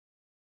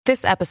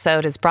This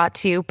episode is brought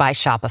to you by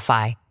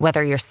Shopify.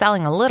 Whether you're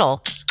selling a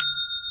little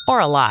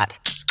or a lot,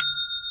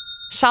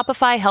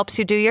 Shopify helps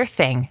you do your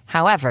thing,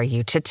 however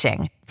you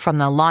cha-ching. From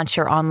the launch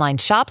your online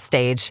shop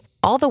stage,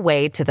 all the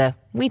way to the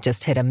we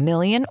just hit 1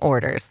 million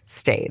orders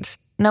stage.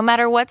 No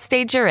matter what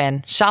stage you're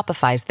in,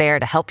 Shopify's there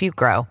to help you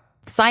grow.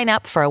 Sign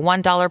up for a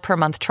 $1 per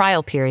month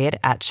trial period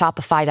at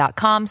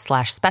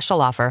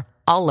shopify.com/special offer,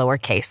 all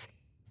lowercase.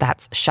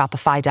 That's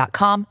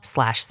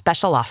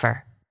shopify.com/special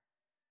offer.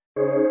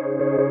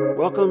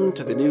 Welcome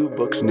to the New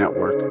Books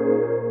Network.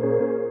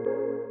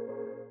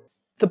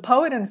 The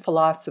poet and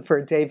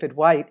philosopher David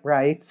Whyte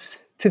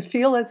writes, "To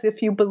feel as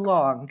if you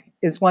belong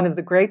is one of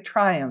the great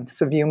triumphs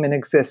of human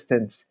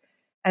existence,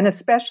 and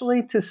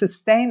especially to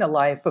sustain a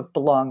life of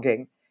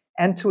belonging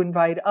and to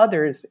invite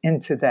others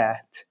into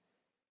that."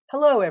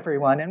 Hello,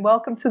 everyone, and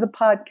welcome to the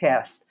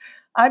podcast.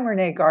 I'm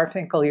Renee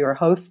Garfinkel, your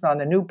host on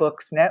the New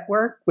Books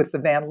Network with the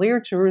Van Leer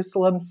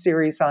Jerusalem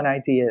series on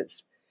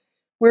ideas.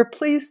 We're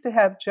pleased to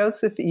have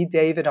Joseph E.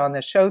 David on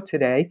the show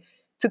today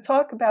to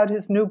talk about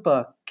his new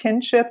book,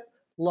 Kinship,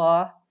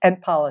 Law,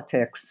 and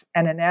Politics,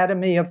 An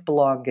Anatomy of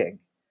Belonging.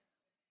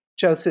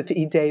 Joseph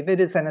E. David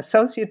is an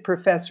associate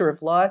professor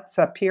of law at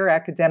Sapir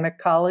Academic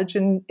College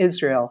in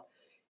Israel.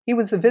 He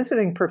was a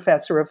visiting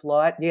professor of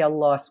law at Yale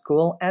Law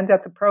School and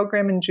at the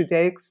program in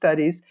Judaic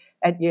Studies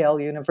at Yale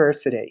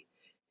University.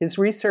 His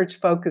research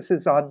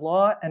focuses on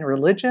law and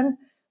religion,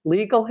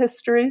 legal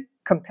history,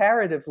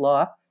 comparative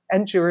law,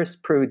 and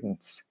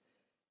jurisprudence.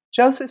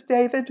 Joseph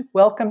David,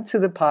 welcome to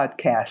the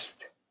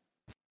podcast.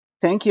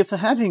 Thank you for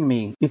having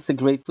me. It's a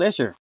great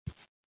pleasure.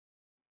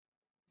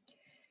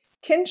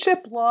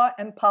 Kinship, Law,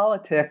 and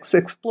Politics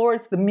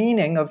explores the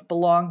meaning of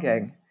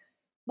belonging.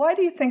 Why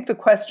do you think the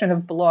question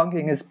of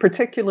belonging is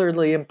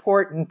particularly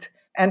important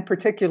and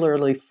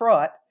particularly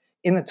fraught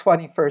in the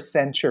 21st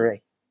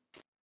century?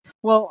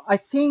 Well, I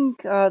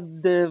think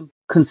the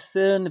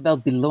concern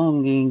about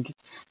belonging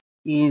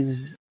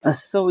is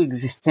so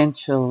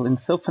existential and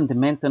so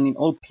fundamental in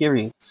all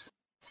periods.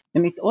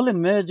 And it all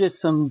emerges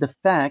from the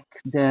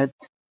fact that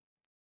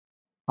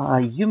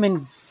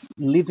humans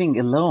living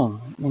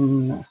alone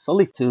in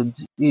solitude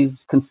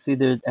is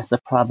considered as a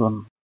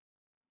problem.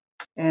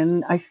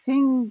 And I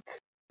think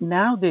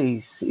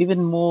nowadays,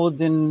 even more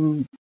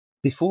than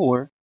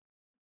before,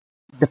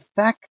 the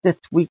fact that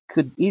we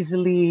could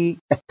easily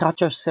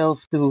attach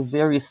ourselves to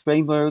various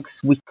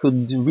frameworks, we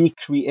could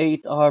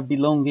recreate our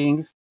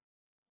belongings,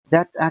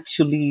 that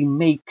actually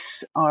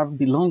makes our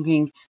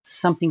belonging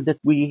something that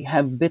we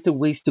have better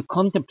ways to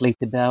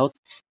contemplate about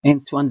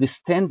and to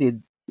understand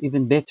it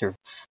even better.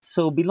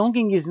 So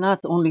belonging is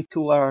not only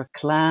to our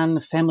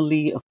clan,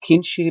 family, or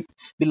kinship,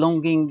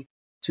 belonging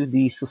to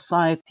the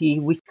society.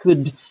 We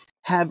could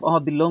have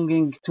our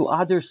belonging to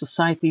other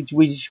societies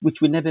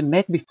which we never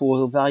met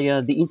before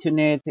via the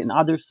internet and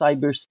other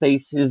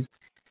cyberspaces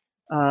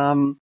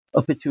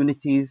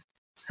opportunities.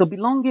 So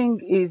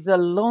belonging is a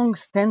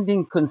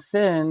long-standing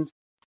concern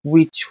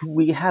which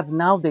we have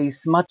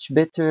nowadays much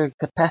better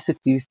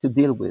capacities to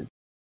deal with.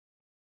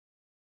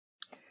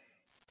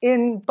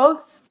 In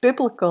both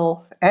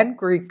biblical and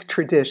Greek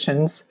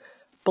traditions,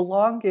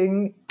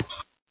 belonging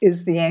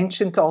is the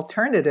ancient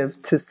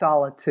alternative to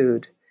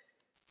solitude.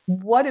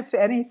 What, if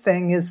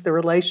anything, is the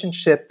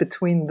relationship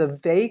between the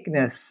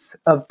vagueness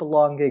of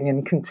belonging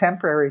in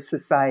contemporary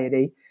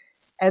society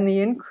and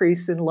the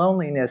increase in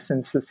loneliness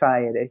in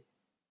society?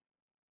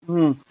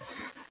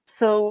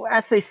 So,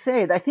 as I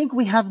said, I think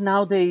we have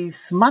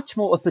nowadays much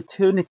more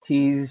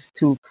opportunities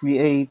to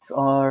create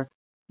our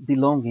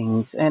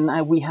belongings, and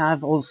we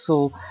have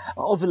also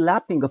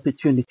overlapping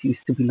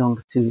opportunities to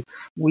belong to.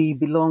 We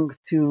belong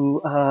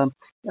to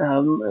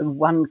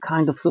one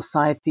kind of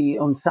society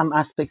on some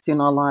aspects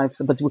in our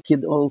lives, but we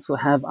could also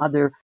have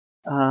other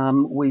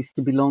ways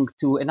to belong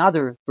to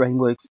another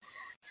frameworks.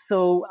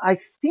 So I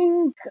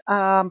think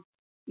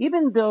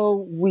even though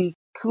we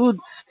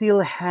could still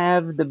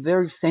have the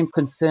very same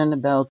concern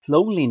about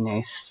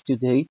loneliness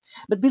today,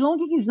 but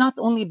belonging is not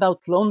only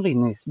about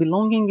loneliness.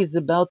 Belonging is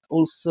about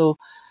also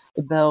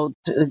about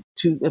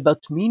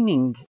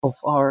meaning of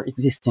our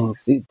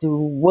existence. To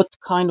what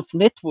kind of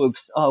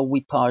networks are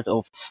we part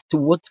of? To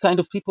what kind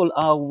of people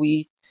are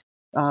we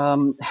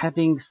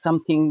having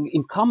something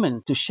in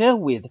common to share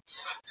with?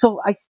 So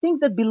I think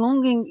that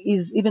belonging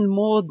is even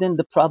more than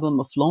the problem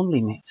of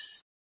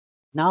loneliness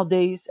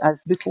nowadays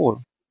as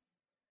before.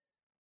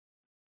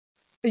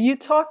 You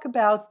talk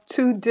about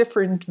two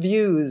different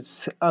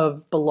views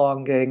of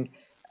belonging,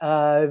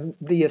 the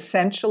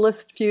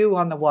essentialist view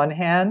on the one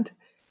hand,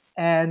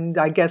 and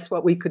I guess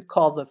what we could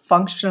call the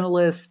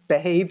functionalist,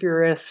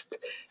 behaviorist,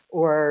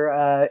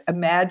 or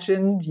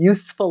imagined,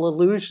 useful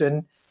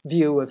illusion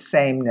view of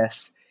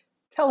sameness.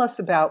 Tell us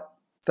about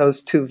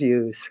those two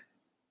views.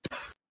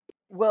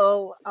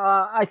 Well,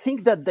 I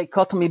think that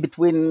dichotomy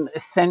between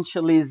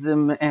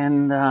essentialism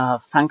and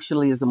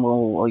functionalism,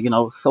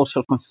 or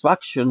social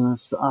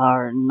constructions,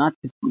 are not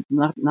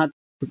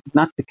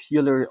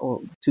peculiar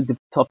to the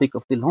topic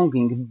of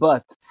belonging.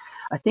 But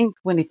I think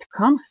when it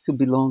comes to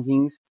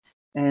belongings,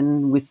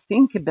 and we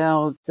think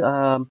about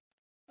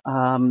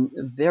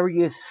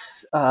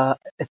various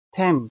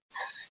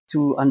attempts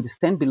to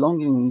understand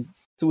belonging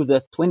through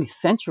the 20th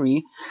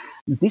century,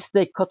 this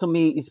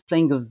dichotomy is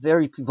playing a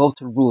very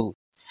pivotal role.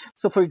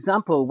 So, for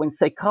example, when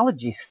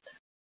psychologists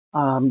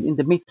in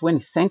the mid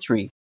 20th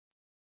century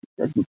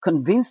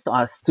convinced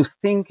us to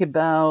think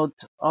about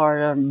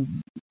our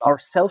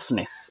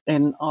selfness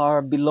and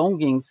our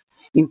belongings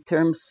in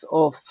terms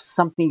of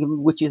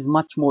something which is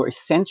much more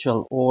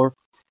essential or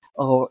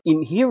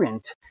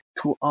inherent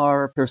to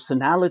our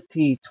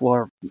personality, to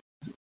our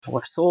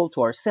soul,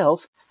 to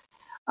ourself.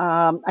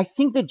 I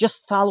think they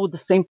just followed the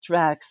same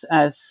tracks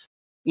as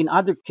in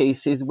other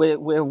cases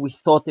where we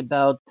thought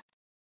about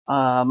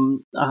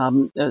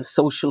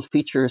social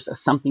features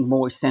as something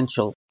more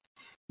essential.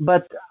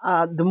 But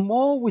the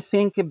more we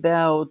think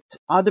about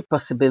other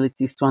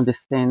possibilities to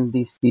understand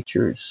these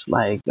features,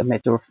 like a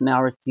matter of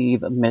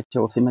narrative, a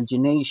matter of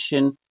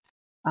imagination,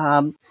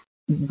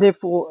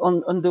 therefore,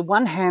 on the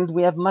one hand,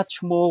 we have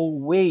much more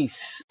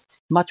ways,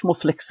 much more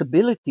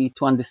flexibility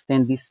to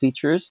understand these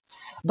features.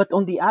 But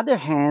on the other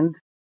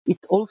hand, it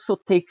also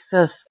takes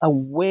us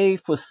away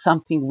for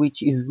something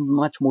which is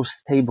much more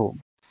stable.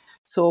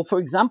 So, for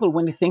example,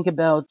 when you think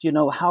about,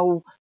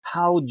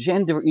 how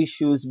gender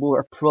issues were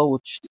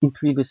approached in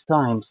previous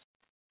times,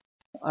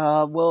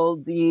 I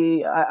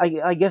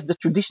guess the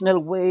traditional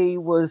way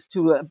was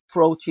to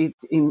approach it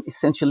in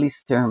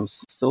essentialist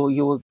terms. So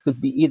you could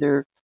be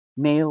either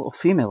male or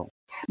female.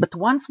 But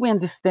once we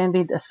understand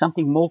it as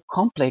something more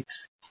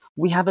complex,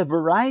 we have a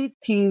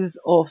varieties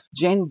of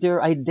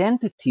gender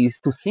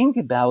identities to think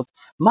about,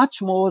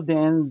 much more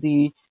than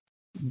the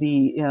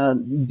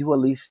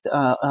dualist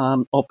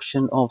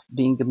option of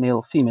being a male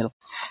or female.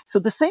 So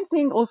the same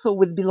thing also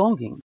with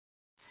belonging.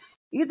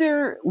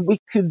 Either we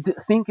could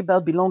think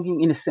about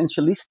belonging in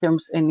essentialist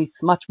terms, and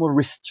it's much more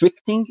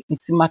restricting,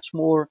 it's much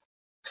more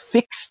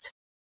fixed,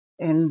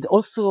 and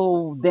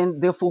also then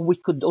therefore we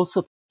could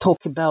also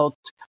talk about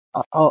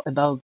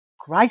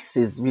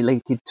crises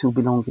related to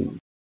belonging.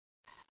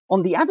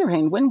 On the other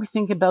hand, when we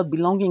think about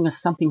belonging as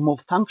something more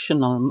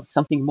functional,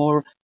 something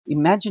more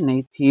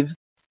imaginative,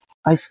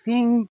 I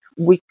think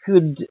we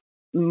could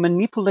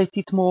manipulate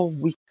it more.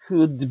 We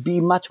could be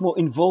much more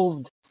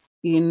involved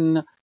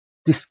in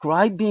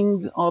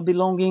describing our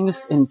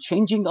belongings and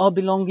changing our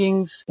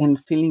belongings and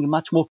feeling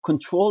much more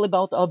control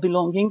about our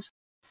belongings.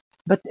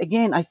 But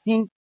again, I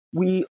think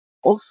we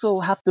also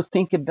have to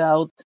think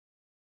about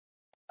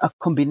a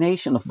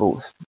combination of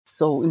both.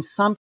 So in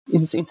some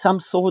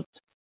sort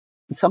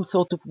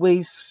of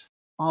ways,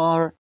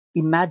 our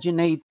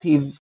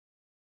imaginative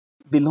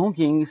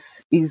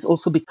belongings is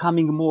also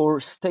becoming more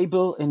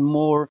stable and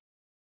more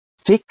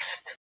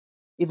fixed,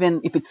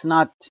 even if it's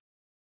not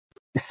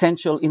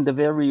essential in the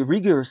very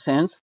rigorous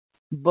sense.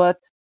 But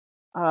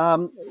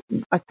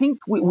I think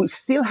we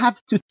still have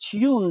to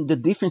tune the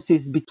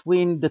differences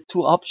between the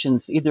two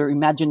options, either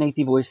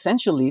imaginative or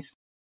essentialist,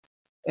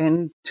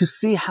 and to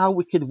see how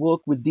we could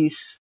work with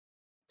these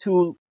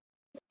two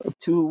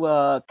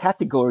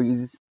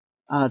categories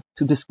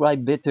to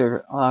describe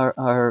better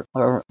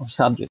our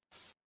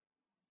subjects.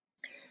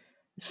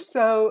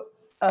 So,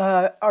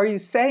 are you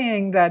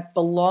saying that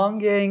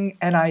belonging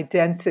and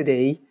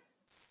identity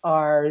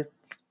are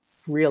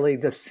really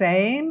the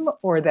same,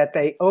 or that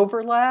they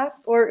overlap?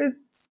 Or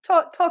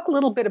talk a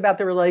little bit about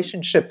the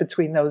relationship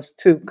between those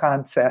two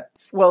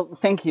concepts. Well,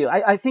 thank you.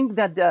 I think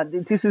that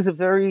this is a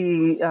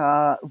very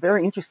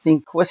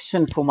interesting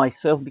question for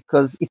myself,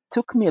 because it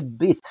took me a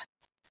bit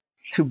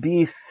to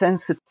be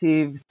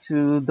sensitive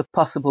to the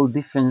possible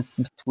difference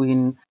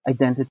between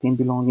identity and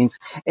belongings.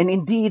 And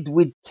indeed,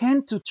 we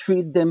tend to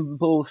treat them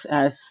both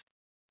as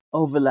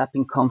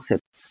overlapping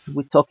concepts.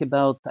 We talk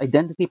about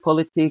identity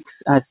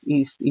politics as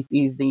if it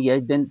is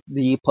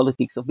the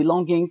politics of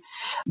belonging,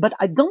 but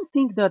I don't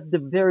think that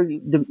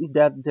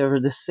that they're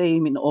the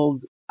same in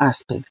all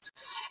aspects.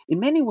 In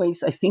many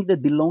ways, I think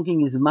that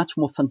belonging is much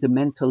more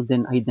fundamental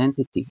than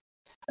identity.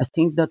 I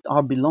think that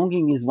our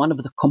belonging is one of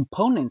the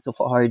components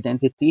of our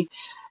identity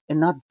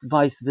and not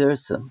vice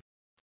versa.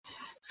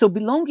 So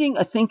belonging,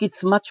 I think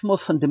it's much more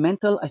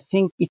fundamental. I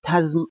think it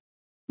has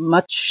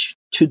much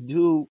to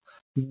do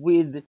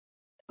with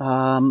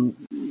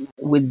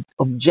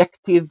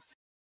objective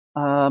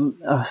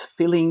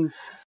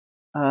feelings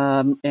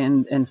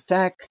and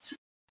facts.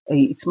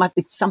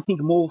 It's something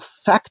more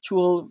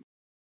factual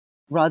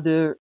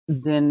rather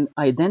than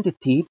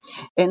identity.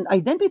 And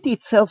identity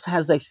itself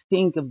has, I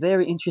think, a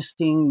very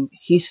interesting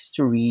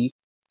history,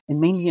 and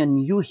mainly a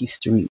new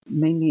history,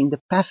 mainly in the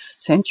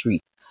past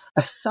century.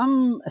 As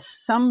some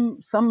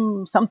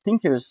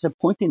thinkers have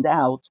pointed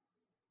out,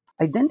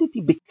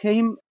 identity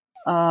became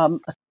a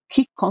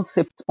key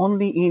concept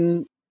only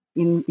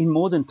in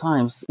modern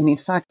times, and in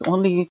fact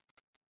only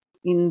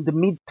in the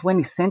mid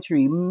 20th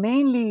century,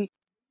 mainly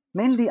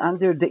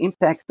under the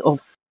impact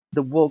of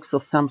the works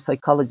of some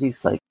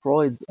psychologists like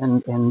Freud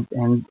and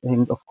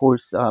of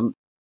course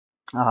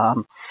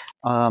Erikson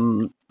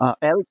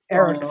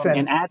Erikson,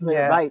 and Adler,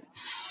 yeah. right?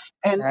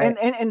 Right.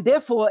 And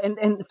therefore,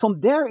 and from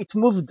there it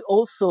moved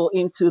also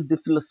into the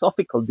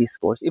philosophical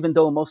discourse, even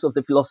though most of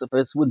the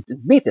philosophers wouldn't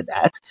admit to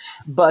that,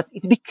 but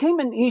it became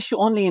an issue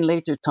only in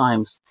later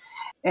times.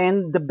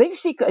 And the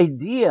basic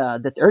idea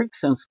that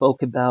Erickson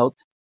spoke about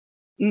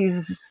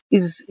is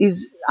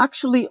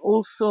actually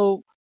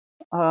also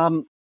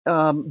um,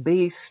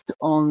 based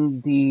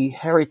on the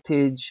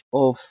heritage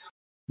of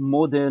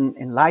modern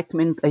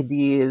Enlightenment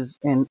ideas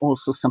and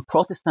also some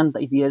Protestant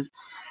ideas.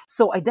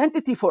 So,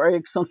 identity for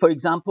Erickson, for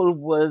example,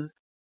 was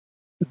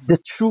the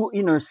true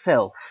inner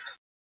self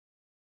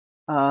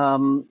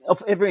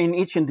of every in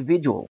each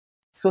individual.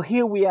 So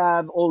here we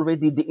have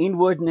already the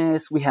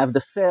inwardness, we have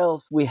the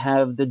self, we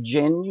have the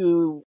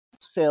genuine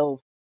self,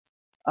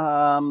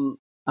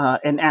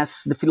 and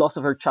as the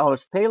philosopher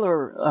Charles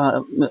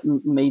Taylor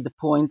made the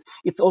point,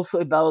 it's also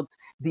about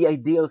the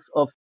ideals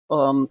of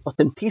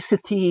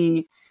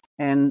authenticity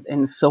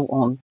and so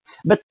on.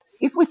 But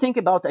if we think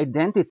about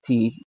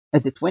identity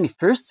at the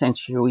 21st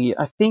century,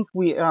 I think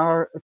we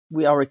are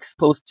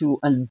exposed to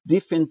a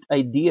different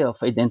idea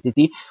of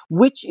identity,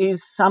 which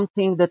is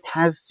something that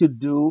has to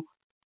do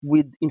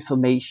with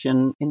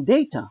information and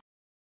data.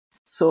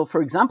 So,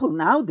 for example,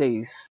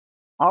 nowadays,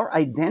 our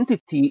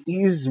identity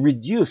is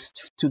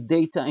reduced to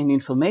data and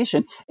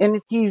information, and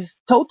it is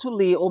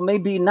totally, or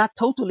maybe not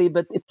totally,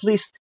 but at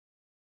least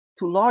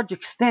to a large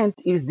extent,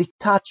 is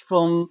detached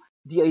from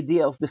the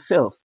idea of the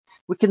self.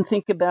 We can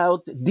think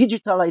about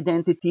digital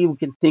identity, we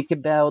can think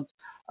about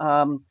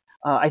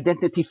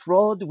identity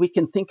fraud, we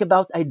can think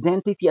about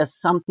identity as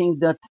something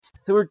that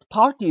third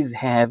parties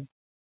have,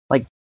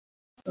 like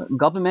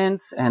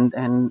governments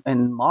and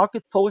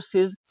market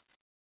forces,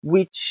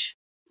 which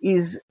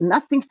is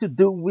nothing to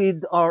do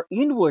with our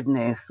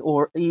inwardness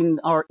or in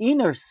our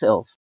inner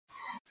self.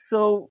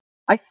 So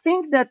I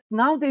think that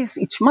nowadays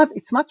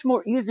it's much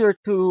more easier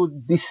to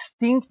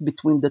distinct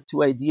between the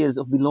two ideas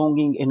of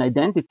belonging and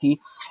identity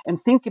and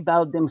think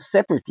about them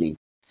separately.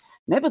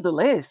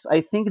 Nevertheless,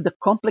 I think the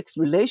complex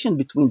relation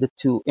between the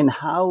two and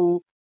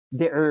how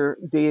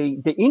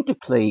they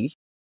interplay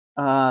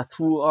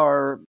through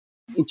our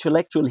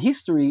intellectual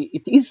history,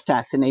 it is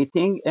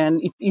fascinating and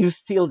it is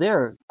still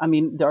there. I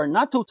mean, they are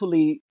not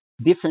totally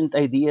different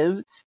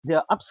ideas. They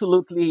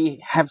absolutely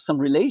have some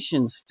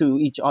relations to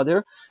each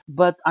other,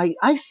 but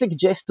I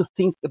suggest to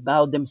think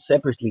about them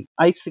separately.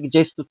 I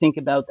suggest to think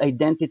about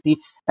identity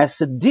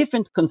as a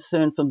different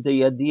concern from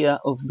the idea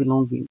of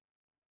belonging.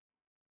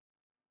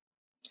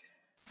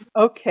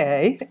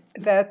 Okay,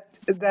 that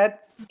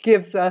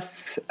gives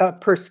us a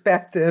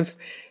perspective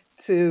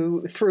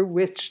through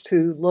which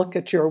to look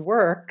at your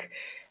work.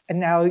 And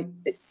now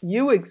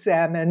you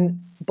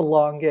examine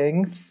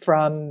belonging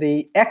from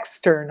the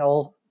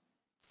external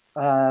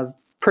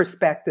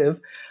perspective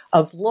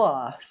of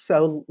law.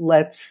 So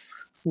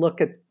let's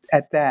look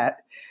at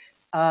that.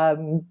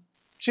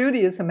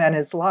 Judaism and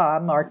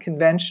Islam are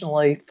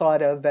conventionally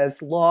thought of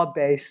as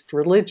law-based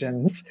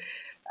religions,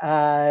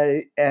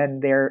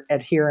 and their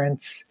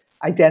adherents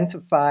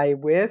identify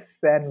with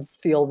and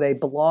feel they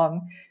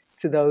belong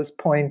to those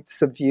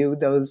points of view,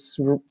 those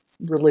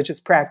religious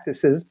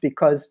practices,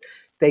 because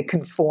they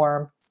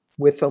conform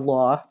with the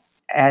law,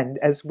 and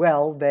as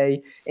well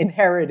they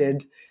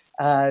inherited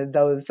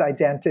those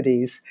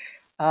identities.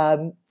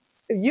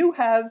 You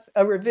have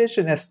a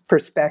revisionist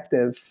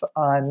perspective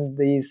on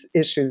these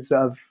issues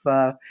of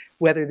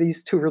whether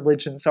these two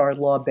religions are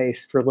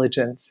law-based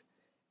religions.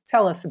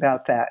 Tell us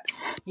about that.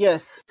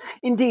 Yes,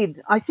 indeed.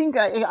 I think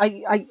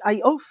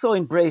I also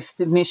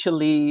embraced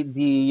initially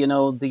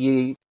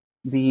the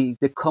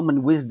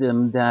common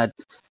wisdom that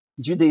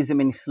Judaism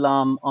and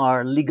Islam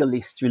are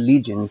legalist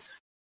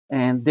religions,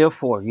 and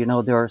therefore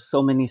there are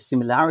so many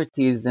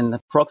similarities and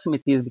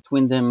proximities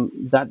between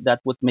them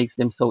that what makes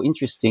them so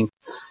interesting.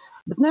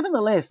 But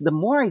nevertheless, the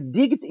more I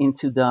digged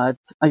into that,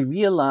 I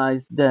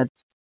realized that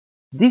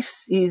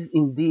this is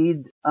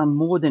indeed a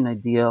modern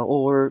idea,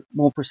 or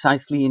more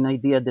precisely, an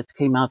idea that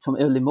came out from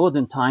early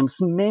modern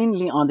times,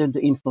 mainly under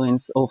the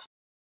influence of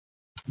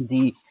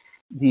the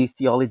the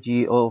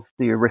theology of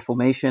the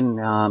Reformation.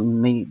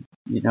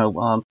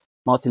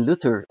 Martin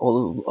Luther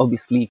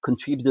obviously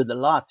contributed a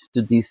lot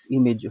to this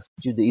image of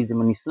Judaism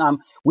and Islam,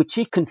 which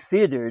he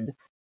considered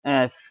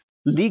as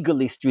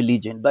legalist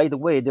religion. By the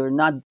way, they were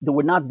not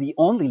the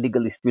only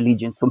legalist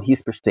religions from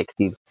his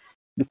perspective,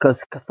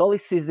 because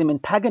Catholicism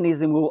and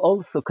paganism were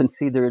also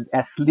considered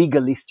as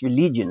legalist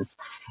religions.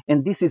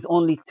 And this is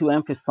only to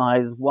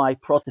emphasize why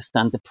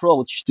Protestant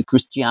approach to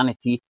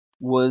Christianity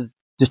was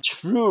the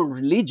true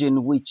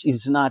religion, which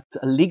is not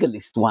a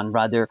legalist one,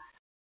 rather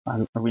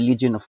a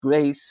religion of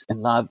grace and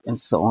love and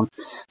so on.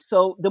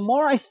 So the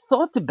more I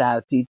thought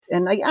about it,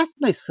 and I asked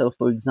myself,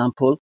 for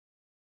example,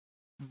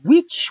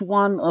 which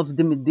one of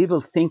the medieval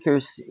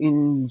thinkers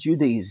in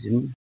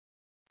Judaism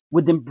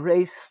would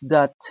embrace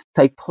that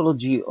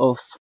typology of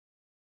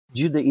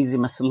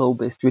Judaism as a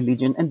law-based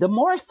religion? And the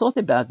more I thought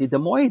about it, the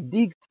more I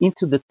digged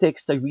into the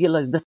text, I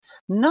realized that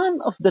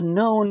none of the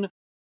known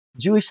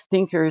Jewish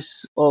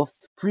thinkers of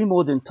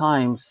pre-modern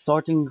times,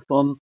 starting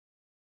from,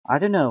 I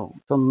don't know,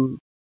 from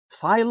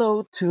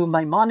Philo to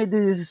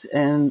Maimonides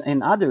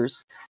and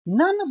others,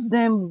 none of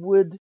them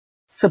would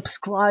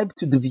subscribe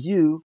to the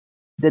view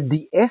that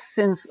the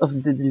essence of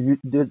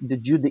the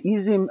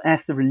Judaism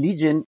as a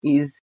religion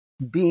is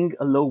being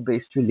a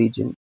law-based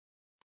religion.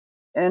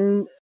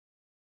 And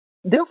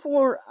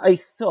therefore, I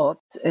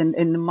thought, and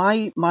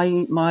my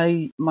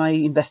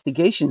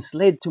investigations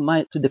led to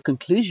the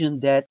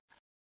conclusion that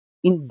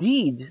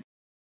indeed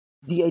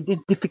the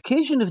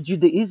identification of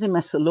Judaism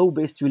as a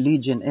law-based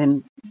religion,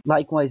 and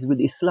likewise with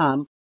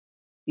Islam,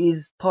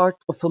 is part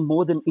of a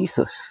modern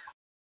ethos.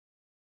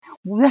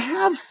 We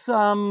have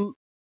some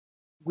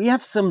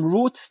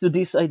roots to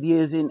these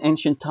ideas in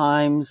ancient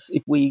times,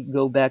 if we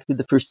go back to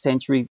the first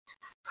century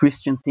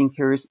Christian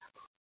thinkers,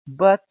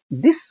 but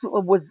this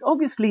was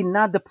obviously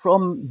not the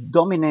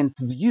dominant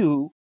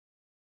view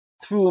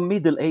through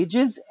Middle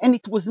Ages, and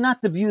it was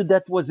not the view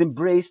that was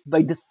embraced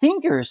by the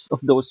thinkers of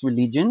those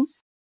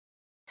religions.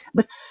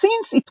 But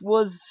since it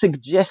was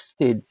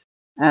suggested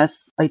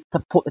as a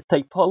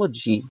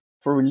typology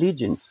for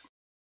religions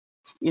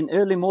in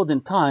early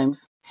modern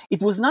times,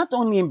 it was not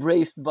only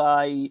embraced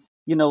by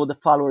the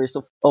followers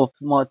of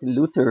Martin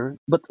Luther,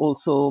 but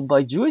also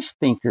by Jewish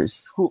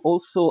thinkers who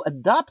also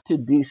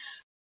adopted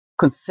this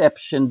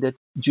conception that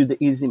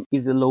Judaism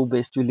is a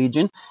law-based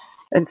religion.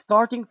 And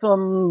starting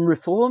from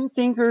Reform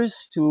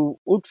thinkers to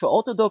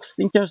ultra-Orthodox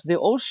thinkers, they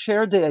all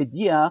share the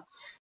idea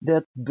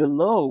that the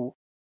law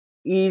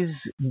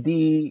is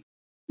the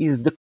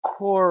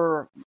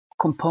core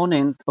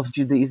component of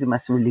Judaism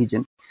as a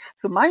religion.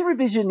 So my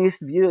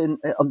revisionist view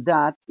on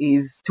that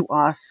is to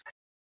ask,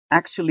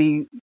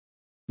 actually,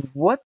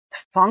 what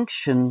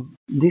function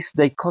this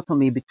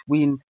dichotomy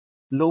between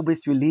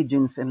law-based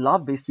religions and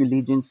love-based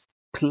religions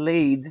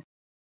played,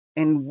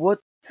 and what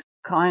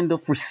kind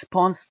of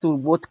response to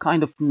what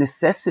kind of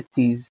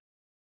necessities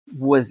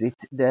was it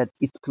that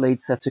it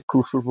played such a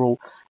crucial role.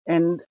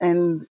 And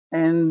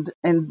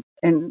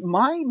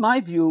my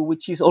view,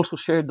 which is also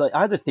shared by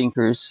other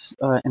thinkers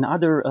and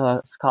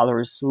other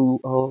scholars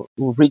who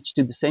reached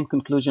to the same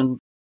conclusion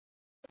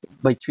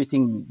by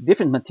treating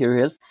different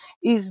materials,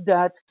 is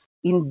that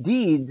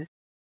indeed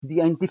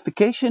the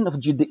identification of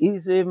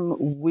Judaism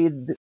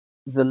with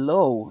the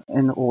law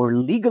or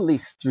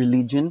legalist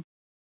religion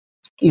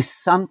is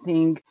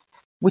something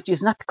which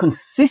is not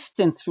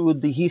consistent through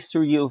the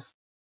history of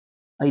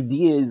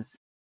ideas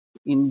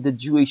in the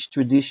Jewish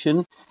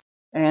tradition,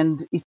 and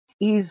it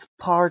is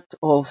part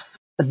of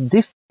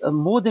a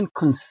modern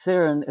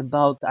concern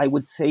about, I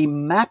would say,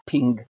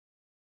 mapping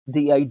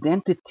the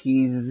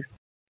identities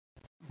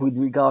with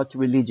regard to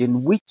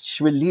religion. Which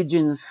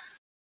religions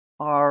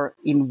are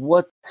in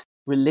what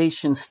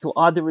relations to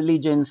other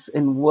religions,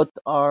 and what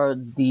are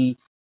the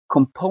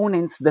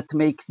components that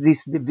make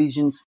these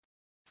divisions?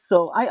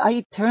 So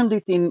I termed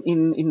it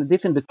in a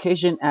different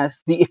occasion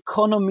as the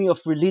economy of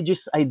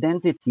religious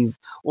identities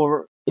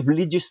or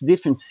religious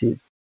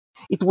differences.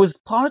 It was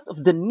part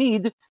of the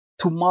need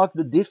to mark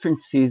the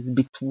differences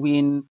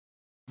between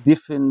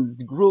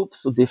different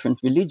groups or different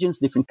religions,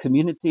 different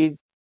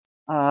communities.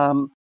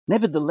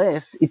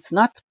 Nevertheless, it's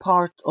not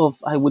part of,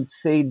 I would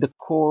say, the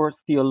core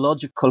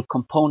theological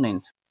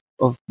components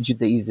of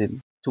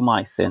Judaism, to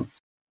my sense.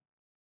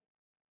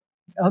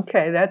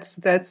 Okay,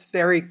 that's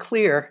very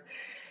clear.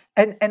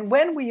 And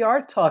when we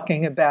are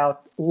talking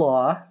about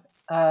law,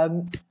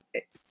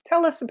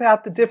 tell us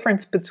about the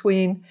difference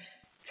between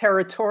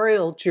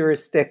territorial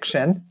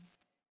jurisdiction,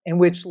 in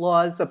which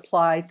laws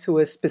apply to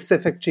a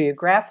specific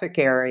geographic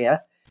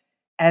area,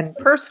 and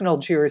personal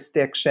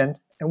jurisdiction,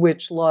 in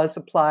which laws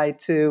apply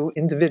to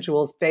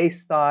individuals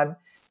based on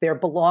their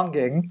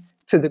belonging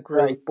to the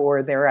group Right.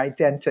 or their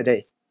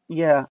identity.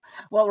 Yeah,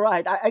 well,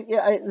 right.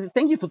 I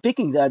thank you for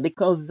picking that,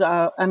 because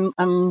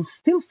I'm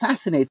still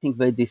fascinated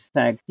by this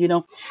fact.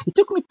 It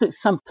took me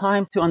some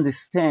time to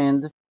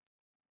understand,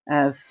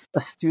 as a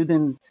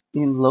student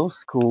in law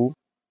school,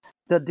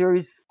 that there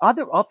is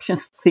other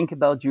options to think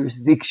about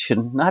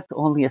jurisdiction, not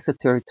only as a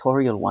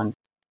territorial one.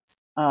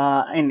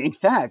 And in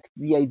fact,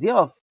 the idea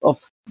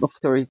of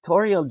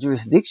territorial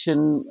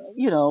jurisdiction,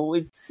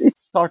 it's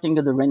starting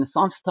at the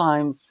Renaissance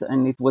times,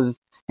 and it was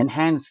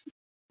enhanced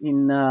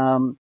in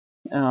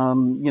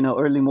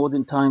early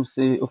modern times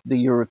of the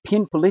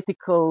European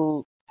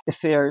political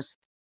affairs.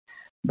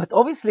 But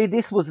obviously,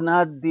 this was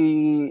not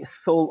the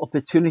sole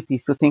opportunity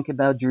to think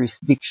about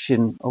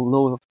jurisdiction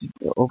or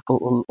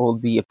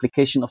the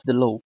application of the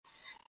law.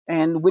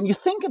 And when you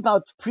think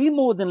about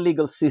pre-modern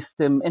legal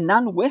system and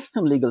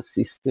non-Western legal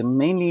system,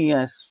 mainly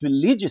as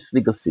religious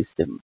legal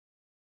system,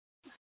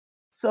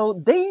 so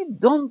they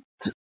don't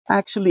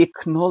actually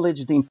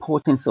acknowledge the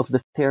importance of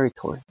the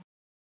territory.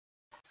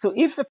 So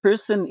if a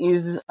person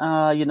is,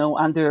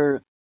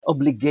 under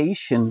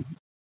obligation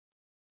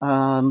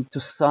to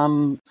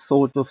some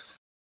sort of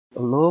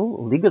law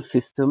or legal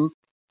system,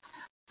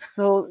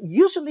 so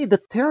usually the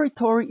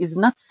territory is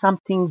not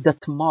something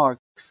that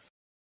marks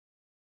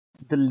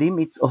the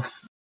limits of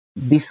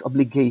this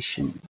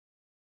obligation,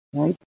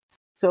 right?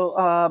 So,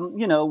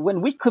 when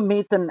we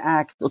commit an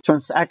act or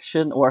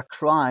transaction or a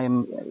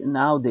crime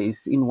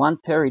nowadays in one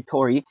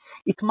territory,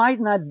 it might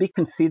not be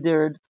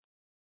considered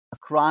a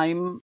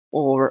crime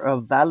or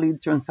a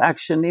valid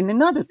transaction in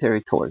another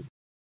territory.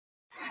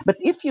 But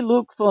if you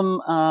look from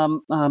a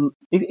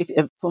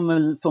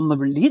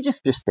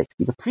religious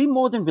perspective, a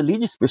pre-modern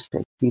religious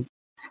perspective,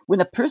 when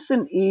a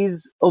person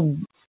is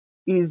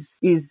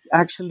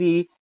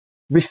actually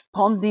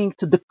responding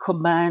to the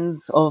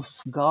commands of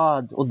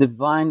God or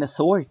divine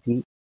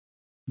authority,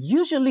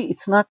 usually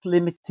it's not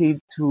limited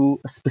to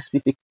a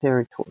specific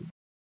territory.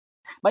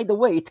 By the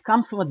way, it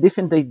comes from a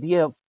different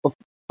idea of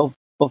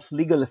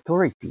legal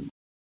authority.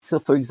 So,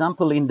 for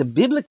example, in the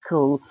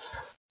biblical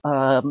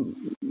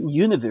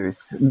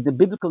universe, the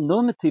biblical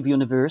normative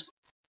universe,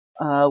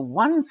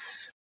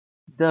 once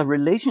the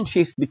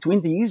relationships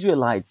between the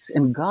Israelites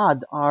and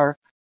God are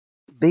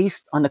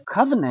based on a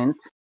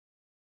covenant,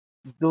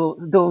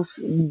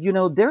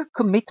 their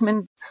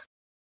commitment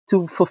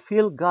to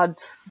fulfill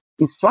God's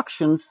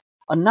instructions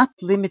are not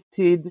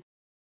limited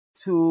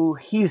to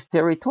his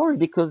territory,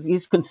 because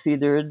he's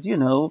considered,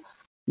 the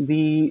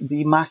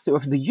master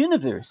of the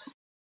universe.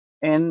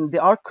 And they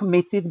are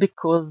committed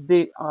because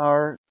they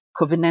are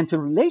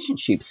covenantal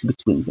relationships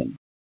between them.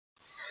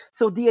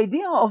 So the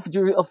idea of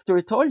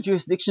territorial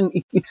jurisdiction,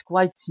 it's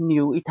quite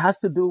new. It has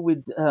to do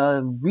with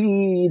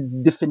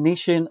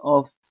redefinition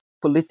of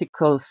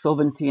political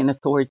sovereignty and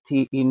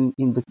authority in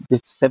the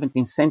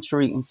 17th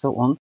century and so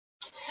on.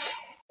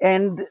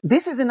 And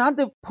this is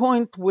another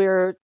point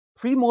where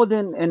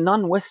pre-modern and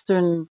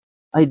non-Western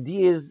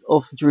ideas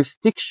of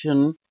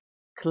jurisdiction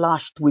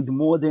clashed with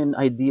modern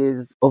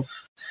ideas of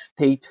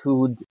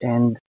statehood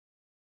and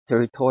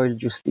territorial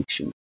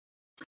jurisdiction.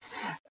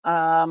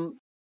 In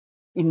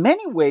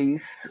many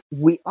ways,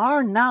 we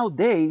are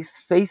nowadays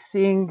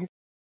facing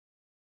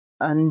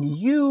a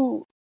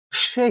new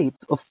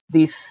shape of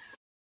this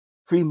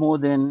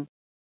pre-modern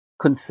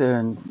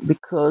concern,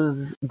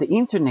 because the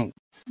internet,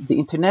 the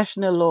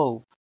international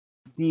law,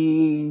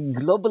 the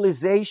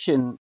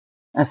globalization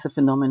as a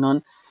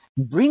phenomenon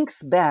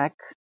brings back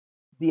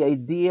the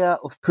idea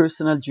of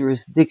personal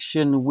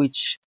jurisdiction,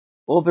 which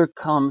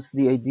overcomes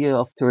the idea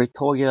of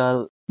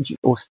territorial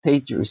or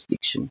state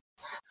jurisdiction.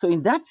 So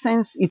in that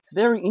sense, it's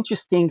very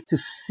interesting to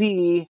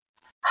see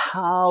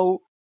how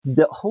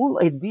the whole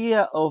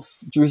idea of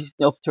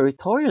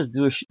territorial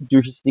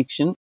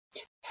jurisdiction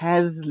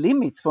has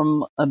limits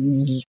from a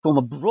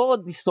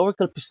broad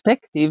historical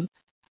perspective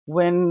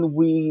when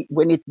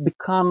it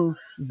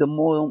becomes the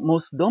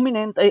most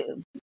dominant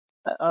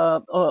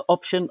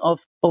option of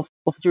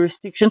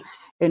jurisdiction,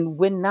 and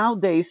when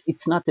nowadays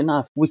it's not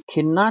enough. We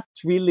cannot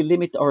really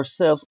limit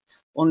ourselves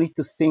only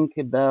to think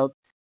about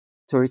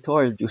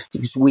territorial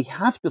jurisdiction. We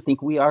have to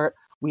think. We are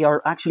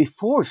actually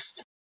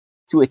forced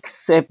to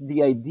accept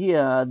the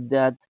idea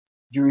that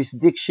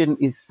jurisdiction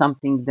is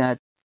something that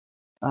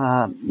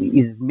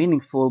is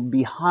meaningful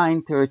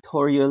behind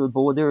territorial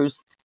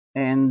borders,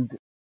 and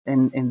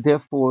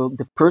therefore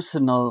the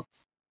personal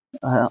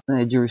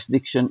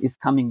jurisdiction is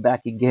coming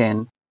back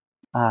again.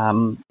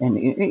 And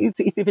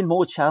it's even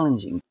more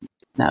challenging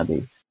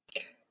nowadays.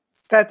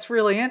 That's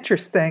really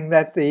interesting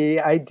that the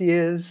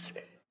ideas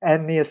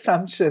and the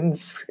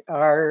assumptions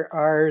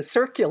are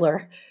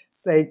circular.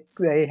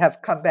 They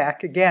have come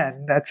back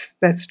again.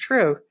 That's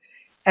true.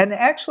 And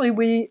actually,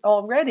 we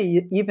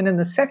already, even in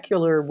the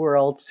secular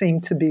world,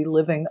 seem to be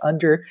living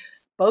under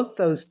both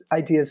those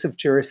ideas of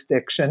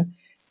jurisdiction.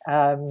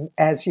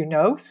 As you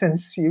know,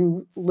 since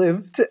you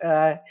lived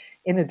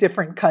in a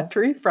different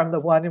country from the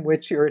one in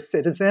which you're a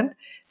citizen,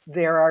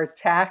 there are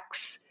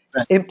tax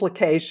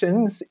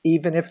implications,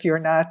 even if you're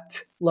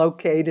not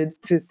located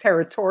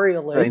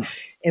territorially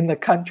in the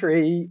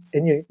country,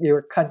 in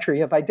your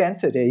country of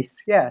identity.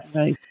 Yes.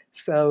 Right.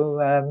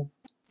 So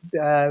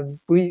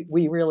we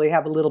really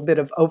have a little bit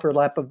of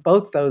overlap of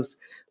both those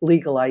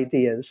legal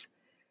ideas.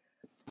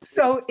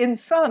 So in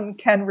sum,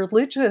 can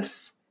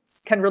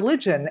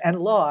religion and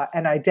law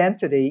and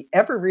identity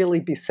ever really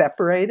be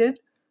separated,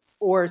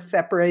 or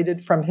separated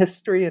from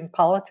history and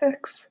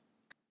politics?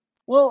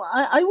 Well,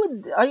 I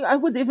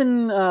would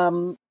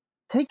even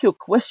take your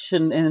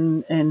question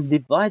and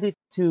divide it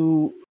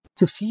to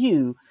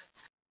few.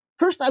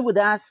 First, I would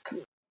ask,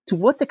 to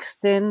what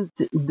extent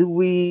do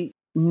we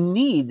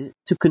need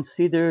to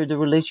consider the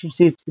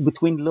relationship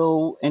between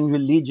law and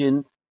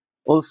religion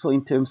also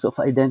in terms of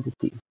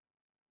identity,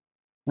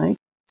 right?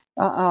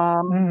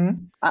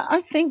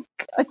 I think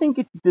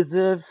it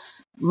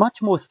deserves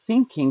much more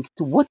thinking.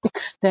 To what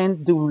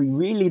extent do we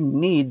really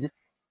need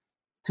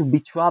to be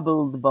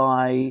troubled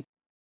by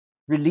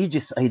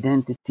religious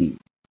identity?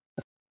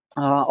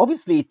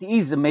 Obviously, it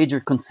is a major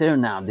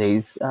concern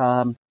nowadays.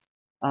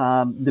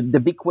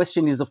 The big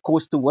question is, of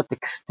course, to what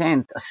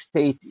extent a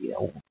state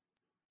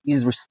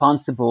is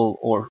responsible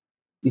or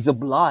is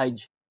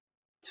obliged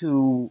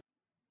to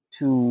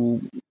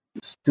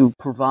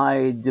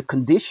provide the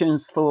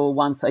conditions for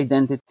one's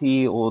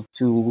identity, or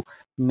to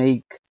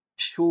make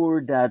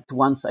sure that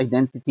one's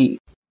identity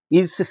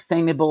is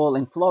sustainable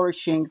and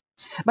flourishing.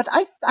 But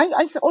I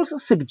also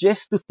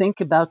suggest to think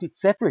about it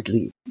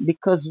separately,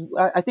 because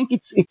I think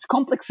it's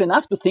complex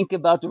enough to think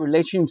about the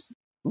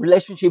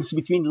relationships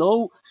between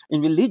law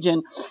and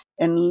religion,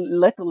 and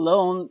let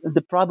alone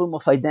the problem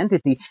of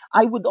identity.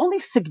 I would only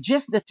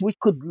suggest that we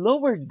could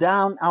lower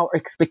down our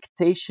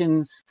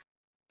expectations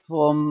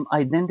from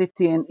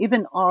identity and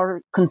even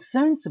our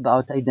concerns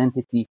about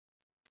identity.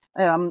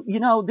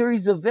 There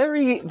is a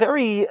very,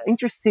 very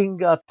interesting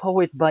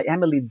poet by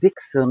Emily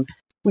Dixon,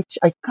 which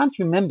I can't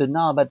remember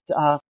now, but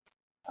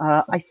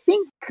I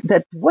think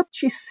that what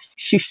she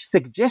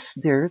suggests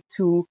there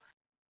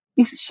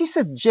is she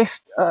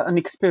suggests an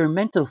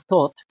experimental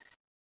thought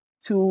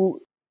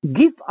to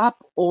give up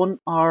on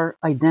our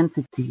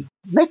identity.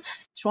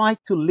 Let's try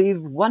to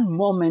live one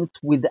moment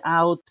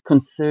without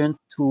concern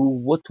to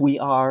what we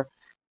are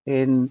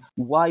and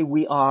why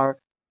we are,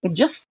 and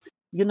just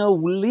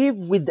live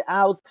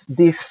without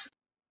this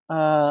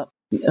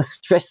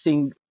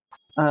stressing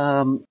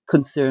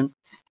concern.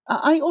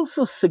 I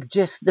also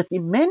suggest that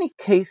in many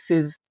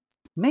cases,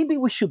 maybe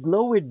we should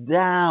lower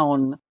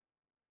down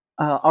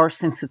our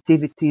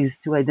sensitivities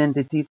to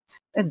identity.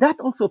 And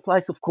that also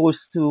applies, of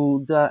course,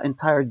 to the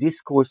entire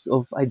discourse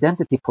of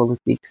identity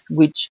politics,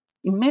 which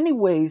in many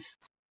ways,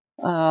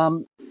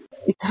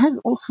 it has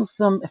also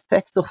some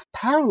effects of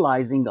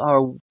paralyzing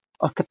our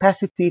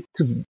capacity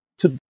to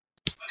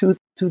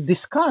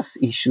discuss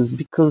issues,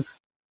 because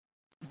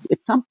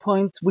at some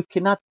point we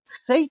cannot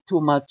say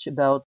too much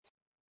about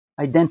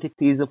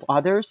identities of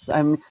others.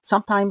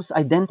 Sometimes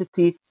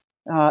identity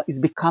is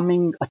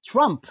becoming a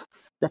trump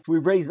that we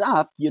raise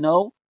up,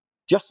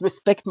 just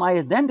respect my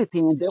identity,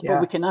 and therefore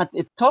we cannot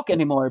talk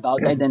anymore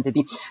about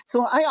identity.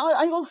 So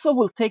I also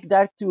will take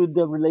that to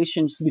the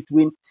relations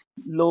between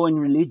law and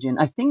religion.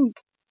 I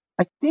think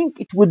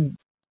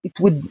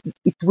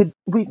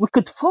we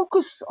could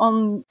focus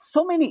on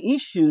so many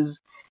issues,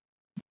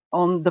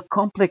 on the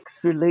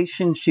complex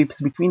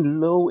relationships between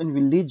law and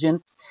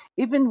religion,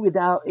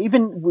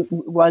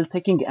 while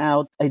taking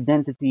out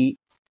identity.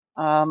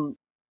 And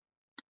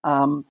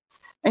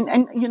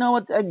you know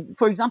what?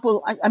 For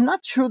example, I'm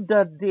not sure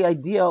that the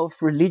idea of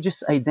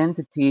religious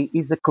identity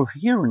is a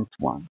coherent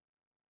one.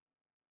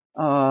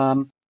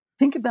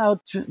 Think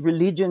about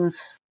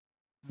religions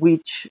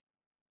which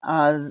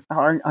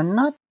are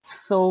not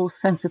so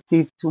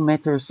sensitive to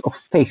matters of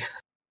faith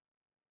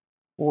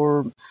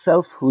or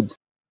selfhood.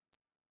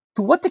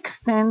 To what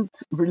extent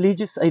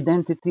religious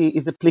identity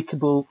is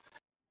applicable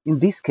in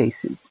these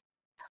cases?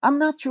 I'm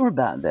not sure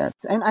about that.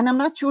 And I'm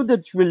not sure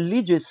that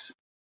religious,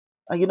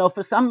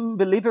 for some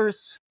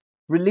believers,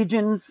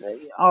 religions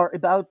are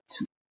about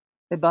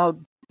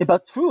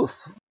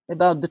truth,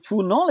 about the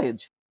true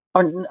knowledge,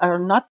 are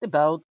not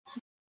about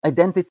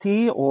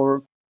identity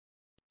or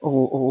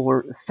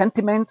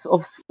sentiments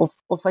of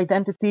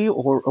identity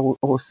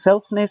or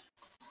selfness.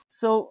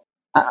 So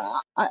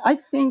I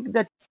think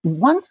that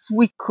once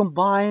we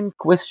combine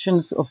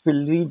questions of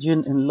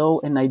religion and law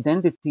and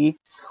identity,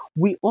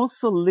 we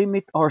also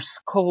limit our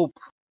scope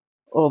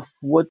of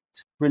what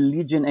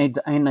religion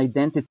and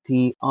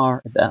identity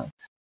are about.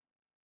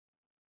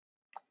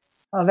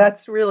 Oh,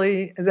 that's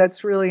really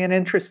an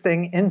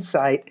interesting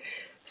insight.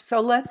 So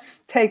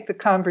let's take the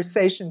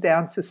conversation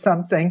down to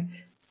something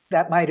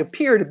that might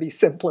appear to be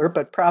simpler,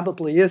 but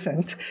probably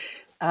isn't.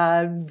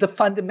 The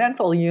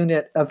fundamental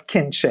unit of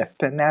kinship,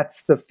 and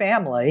that's the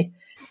family,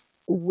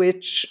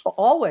 which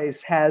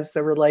always has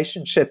a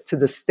relationship to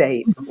the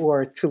state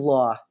or to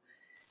law.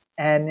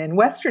 And in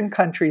Western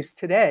countries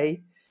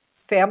today,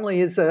 family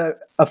is a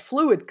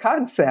fluid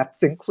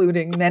concept,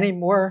 including many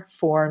more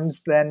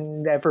forms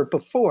than ever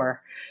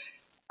before.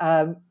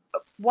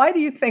 Why do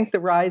you think the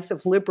rise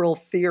of liberal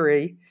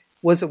theory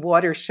was a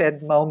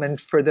watershed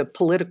moment for the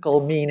political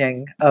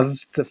meaning of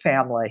the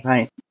family?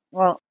 Right.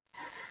 Well,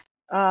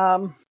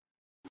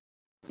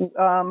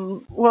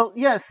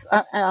 yes.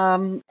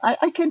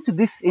 I came to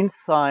this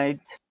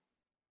insight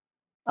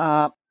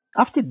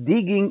after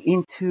digging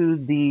into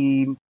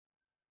the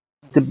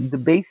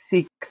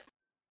basic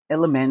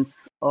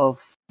elements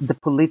of the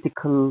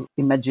political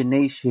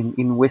imagination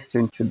in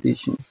Western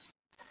traditions.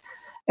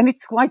 And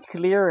it's quite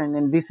clear,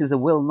 and this is a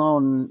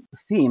well-known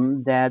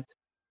theme, that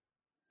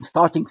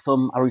starting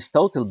from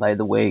Aristotle, by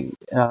the way,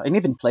 and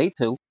even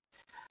Plato,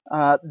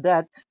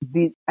 that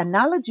the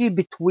analogy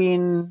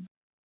between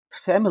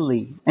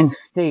family and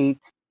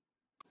state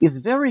is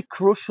very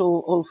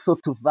crucial also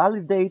to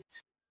validate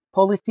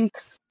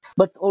politics,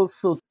 but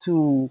also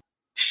to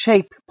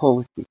shape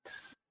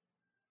politics.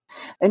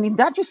 And in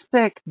that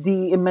respect,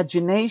 the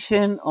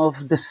imagination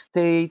of the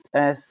state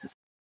as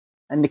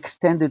an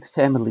extended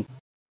family,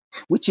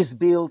 which is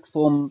built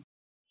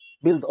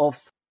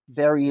of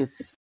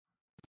various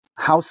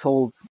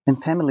households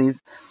and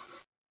families,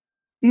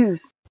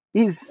 is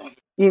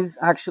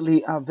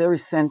actually a very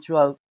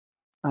central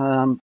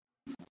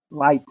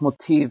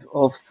leitmotif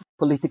of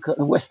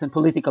Western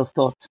political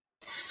thought,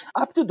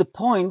 up to the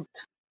point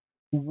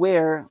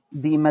where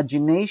the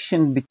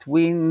imagination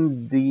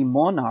between the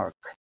monarch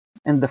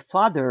and the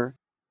father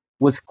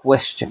was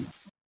questioned.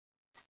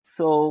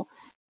 So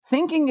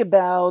thinking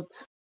about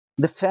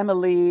the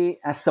family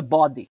as a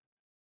body,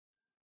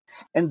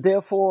 and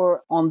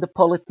therefore on the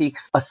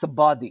politics as a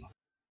body,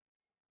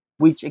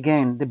 which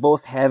again, they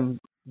both have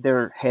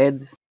their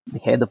head, the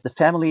head of the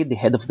family, the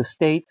head of the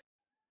state.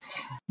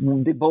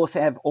 They both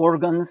have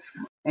organs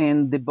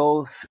and they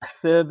both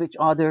serve each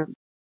other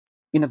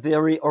in a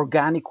very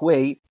organic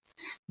way.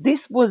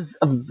 This was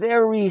a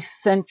very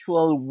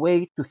central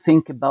way to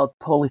think about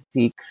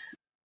politics.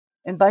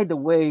 And by the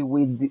way,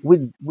 with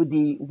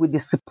the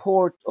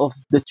support of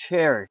the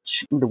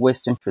church in the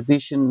Western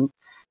tradition,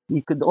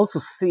 you could also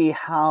see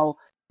how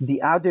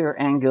the other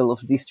angle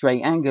of this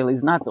triangle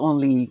is not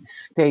only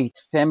state,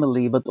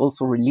 family, but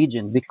also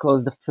religion,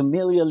 because the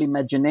familial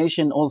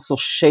imagination also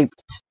shaped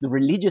the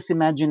religious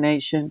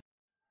imagination,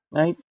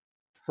 right?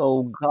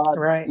 So God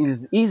Right.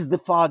 is the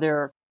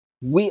Father.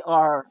 We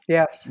are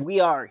Yes. we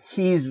are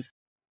His,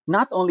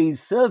 not only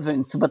His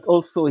servants but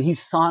also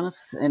His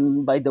sons.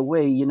 And by the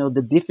way,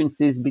 the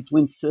differences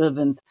between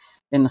servant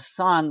and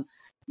son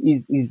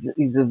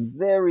is a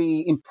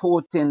very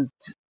important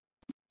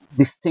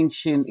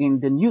distinction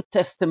in the New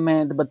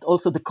Testament, but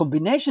also the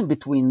combination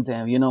between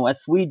them.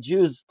 As we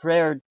Jews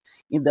prayed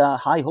in the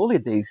high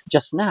holidays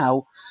just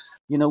now,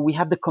 we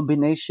have the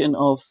combination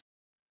of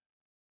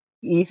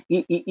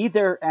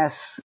either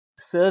as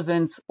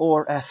servants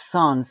or as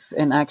sons.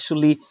 And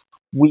actually,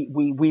 we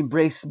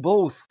embrace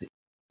both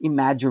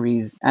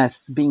imageries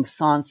as being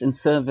sons and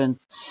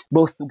servants,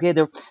 both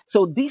together.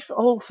 So this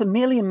whole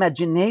familiar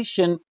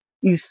imagination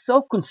is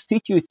so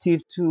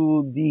constitutive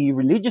to the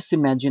religious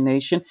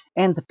imagination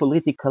and the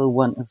political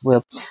one as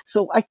well.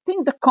 So I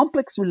think the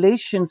complex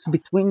relations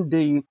between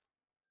the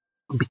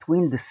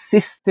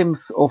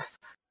systems of,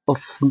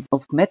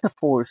 of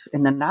metaphors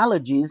and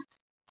analogies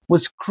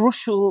was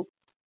crucial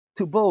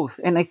to both.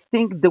 And I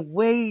think the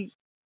way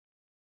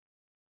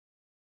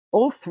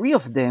all three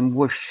of them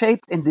were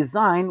shaped and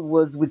designed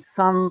was with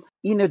some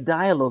inner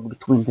dialogue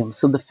between them.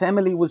 So the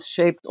family was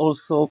shaped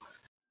also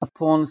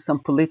upon some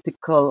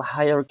political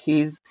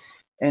hierarchies,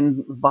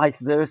 and vice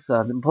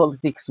versa. The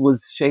politics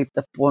was shaped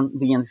upon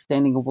the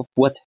understanding of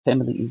what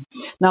family is.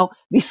 Now,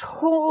 this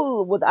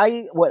whole what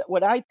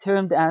I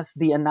termed as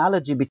the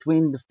analogy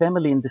between the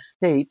family and the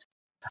state,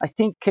 I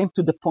think came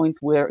to the point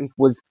where it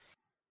was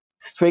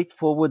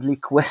straightforwardly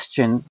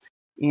questioned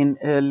in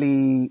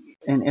early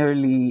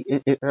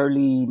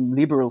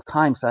liberal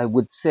times, I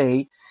would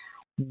say,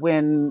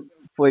 when,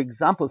 for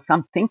example,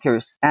 some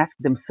thinkers ask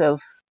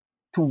themselves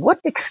to what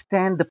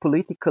extent the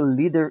political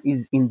leader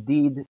is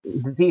indeed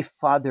the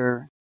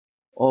father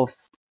of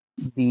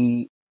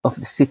the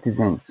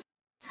citizens.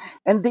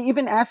 And they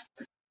even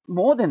asked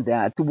more than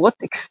that, to what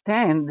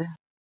extent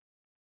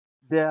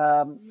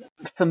the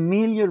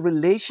familiar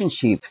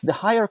relationships, the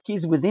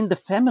hierarchies within the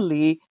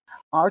family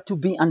are to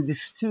be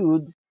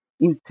understood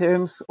in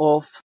terms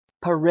of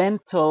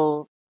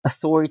parental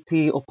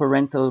authority or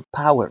parental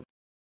power.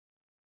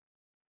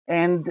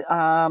 And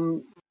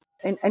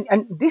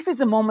and this is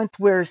a moment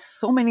where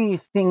so many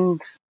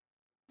things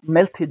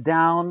melted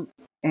down,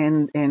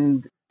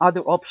 and other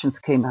options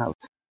came out.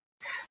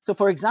 So,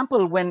 for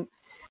example,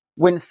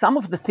 when some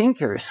of the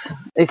thinkers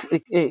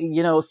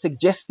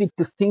suggested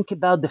to think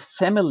about the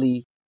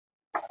family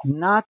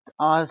not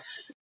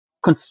as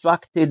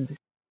constructed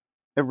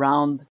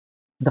around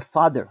the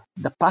father,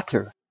 the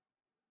pater,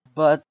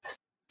 but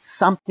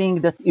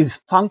something that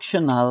is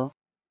functional,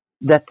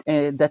 that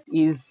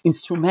is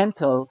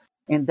instrumental,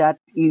 and that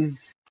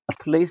is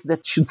a place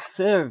that should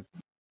serve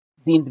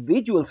the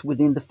individuals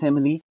within the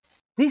family.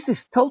 This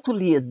is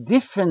totally a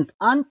different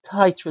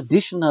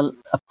anti-traditional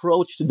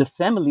approach to the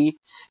family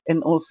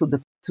and also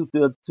to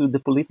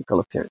the political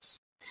affairs.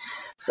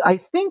 So I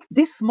think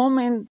this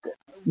moment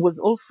was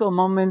also a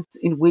moment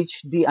in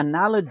which the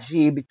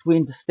analogy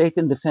between the state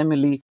and the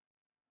family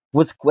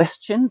was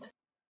questioned,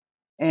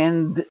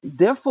 and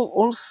therefore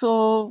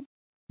also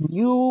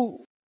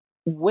new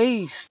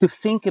ways to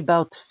think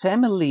about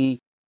family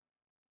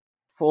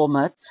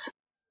formats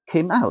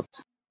came out.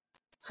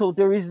 So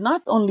there is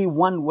not only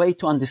one way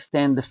to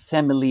understand the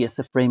family as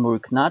a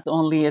framework, not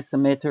only as a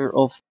matter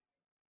of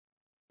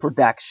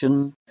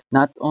production,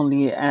 not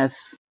only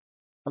as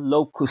a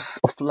locus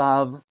of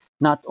love,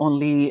 not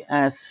only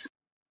as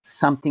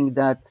something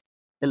that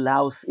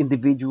allows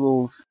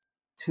individuals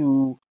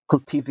to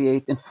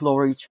cultivate and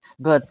flourish,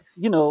 but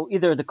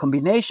either the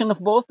combination of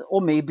both,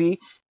 or maybe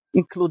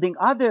including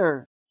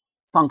other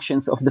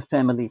functions of the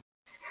family.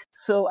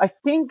 So I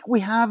think we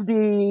have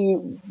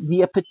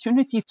the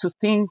opportunity to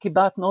think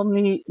about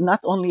not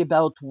only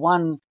about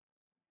one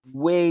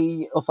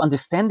way of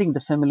understanding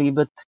the family,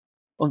 but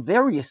on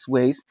various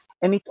ways.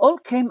 And it all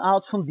came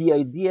out from the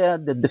idea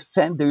that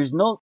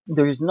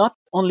there is not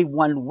only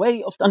one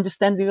way of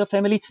understanding the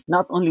family,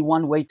 not only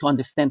one way to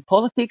understand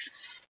politics.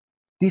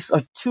 These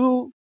are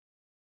two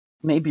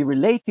maybe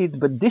related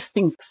but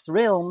distinct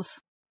realms,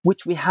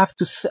 which we have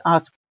to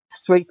ask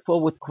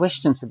straightforward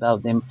questions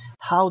about them.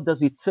 How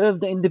does it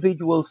serve the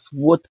individuals?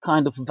 What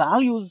kind of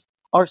values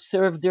are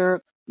served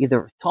there?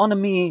 Either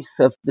autonomy,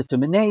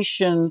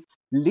 self-determination,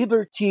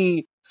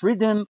 liberty,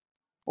 freedom.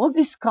 All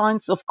these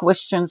kinds of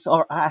questions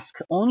are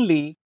asked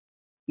only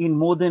in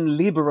modern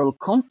liberal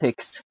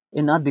contexts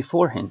and not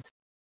beforehand.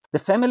 The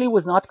family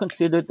was not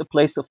considered a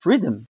place of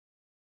freedom,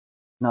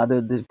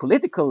 neither the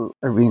political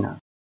arena.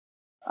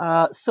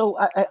 So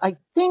I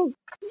think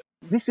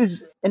this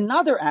is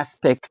another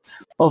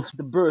aspect of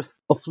the birth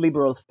of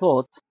liberal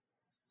thought,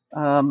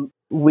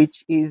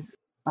 which is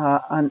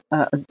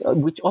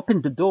which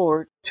opened the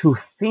door to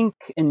think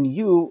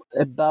anew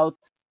about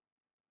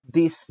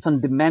these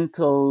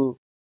fundamental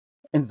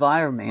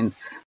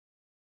environments,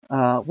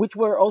 which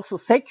were also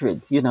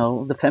sacred. You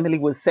know, the family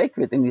was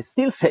sacred and is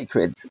still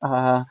sacred.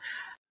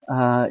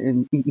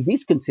 It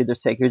is considered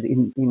sacred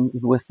in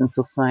Western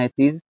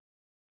societies.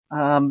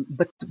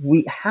 But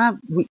we have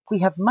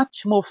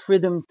much more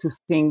freedom to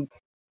think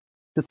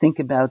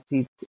about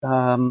it,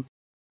 um,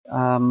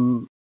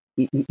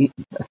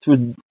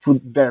 through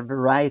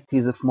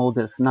varieties of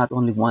models, not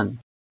only one.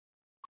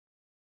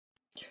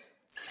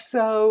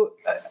 So,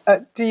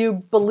 do you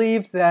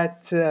believe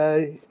that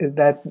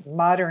that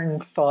modern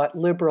thought,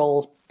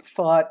 liberal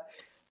thought,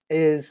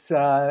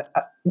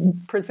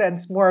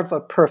 presents more of a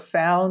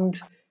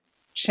profound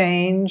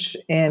change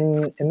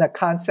in the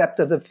concept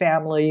of the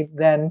family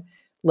than,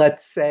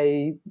 let's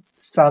say,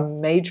 some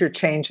major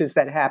changes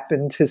that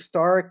happened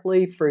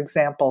historically? For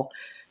example,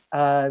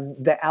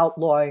 the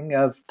outlawing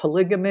of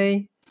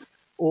polygamy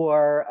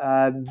or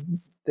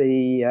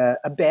the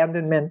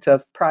abandonment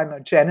of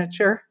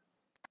primogeniture?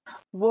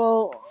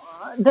 Well,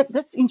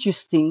 that's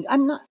interesting.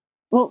 I'm not.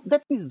 Well,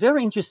 that is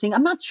very interesting.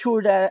 I'm not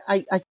sure that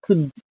I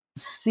could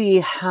see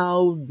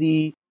how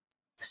the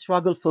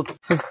struggle for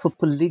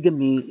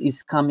polygamy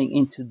is coming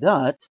into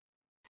that.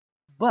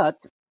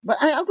 But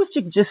I would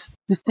suggest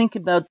to think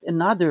about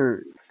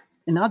another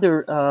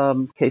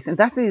case, and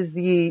that is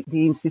the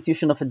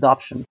institution of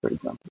adoption, for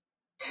example.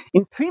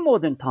 In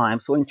pre-modern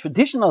times, or in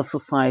traditional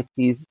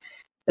societies,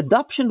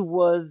 adoption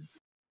was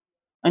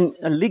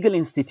a legal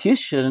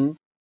institution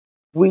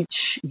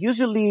which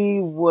usually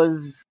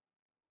was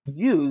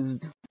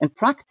used and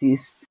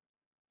practiced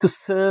to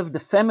serve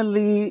the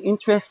family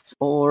interests,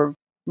 or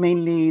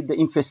mainly the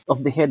interest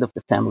of the head of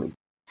the family.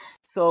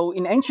 So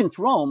in ancient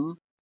Rome,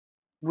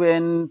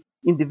 when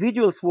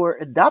individuals were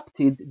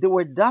adopted, they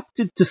were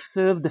adopted to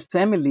serve the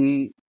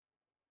family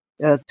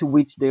to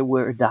which they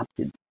were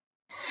adopted.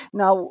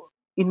 Now,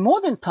 in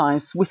modern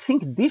times, we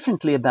think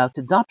differently about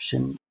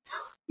adoption.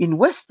 In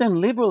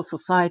Western liberal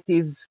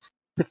societies,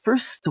 the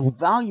first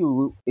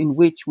value in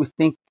which we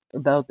think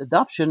about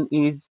adoption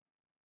is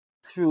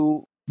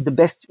through the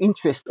best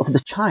interest of the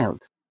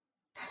child.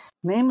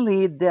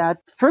 Namely, that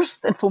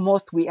first and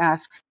foremost, we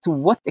ask to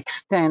what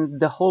extent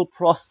the whole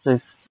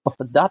process of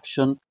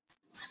adoption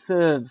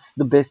serves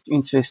the best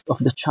interest of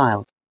the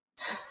child.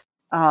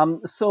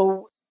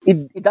 So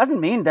it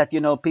doesn't mean that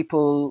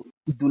people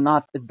do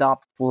not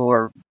adopt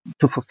to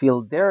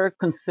fulfill their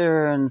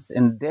concerns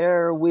and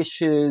their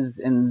wishes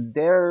and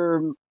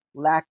their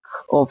lack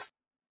of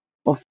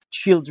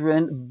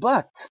children,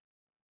 but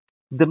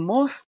the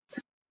most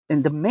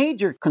and the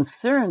major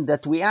concern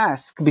that we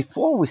ask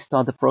before we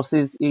start the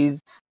process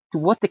is, to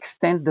what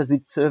extent does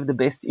it serve the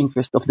best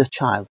interest of the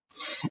child?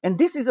 And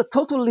this is a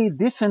totally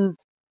different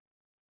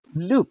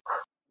look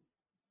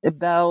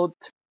about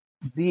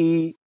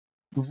the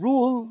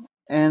rule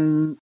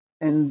and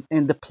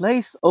the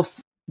place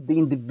of the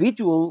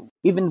individual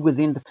even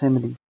within the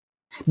family.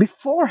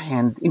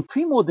 Beforehand, in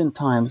pre-modern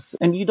times,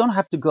 and you don't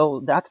have to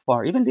go that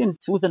far, even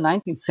through the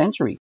 19th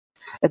century,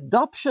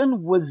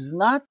 adoption was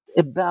not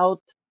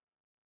about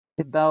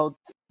the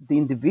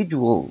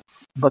individuals,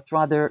 but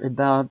rather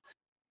about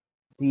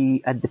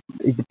the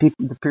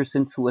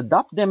persons who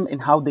adopt them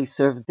and how they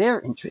serve their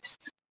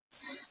interests.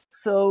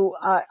 So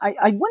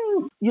I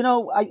wouldn't,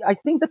 I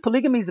think that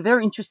polygamy is a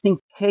very interesting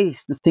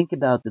case to think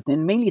about it,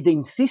 and mainly the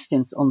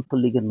insistence on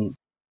polygamy,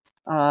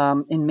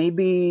 and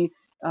maybe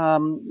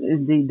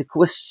the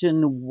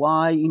question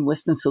why in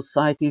Western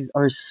societies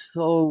are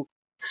so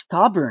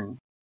stubborn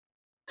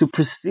to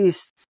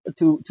persist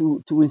to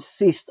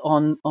insist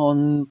on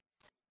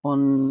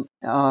monogamy.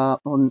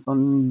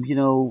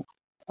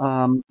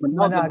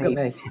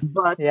 Monogamy.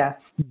 But Yeah.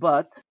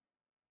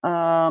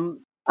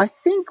 I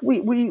think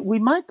we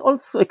might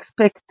also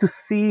expect to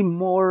see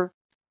more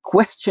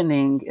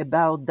questioning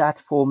about that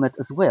format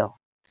as well.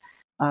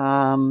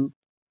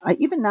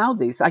 Even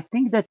nowadays, I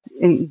think that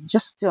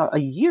just a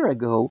year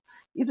ago,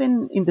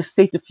 even in the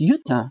state of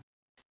Utah,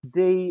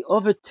 they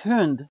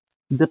overturned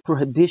the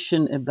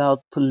prohibition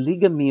about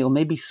polygamy, or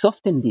maybe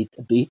softened it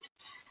a bit,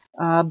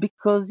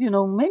 because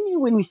many,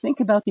 when we think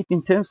about it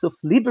in terms of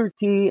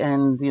liberty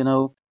and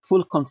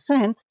full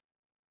consent,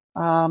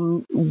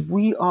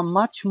 we are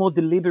much more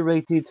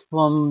deliberated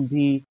from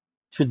the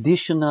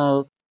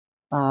traditional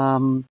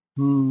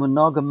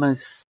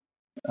monogamous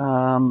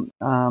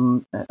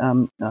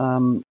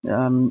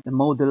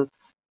model.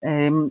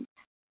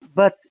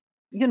 But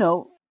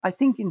I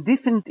think in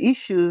different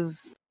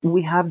issues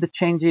we have the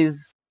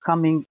changes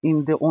coming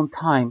in their own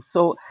time.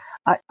 So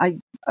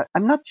I'm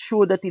not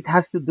sure that it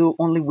has to do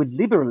only with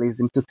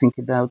liberalism to think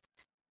about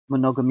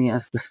monogamy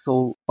as the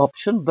sole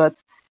option,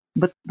 but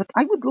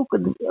I would look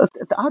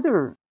at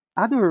other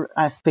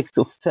aspects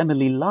of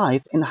family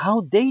life and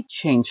how they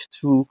change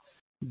through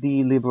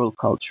the liberal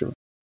culture.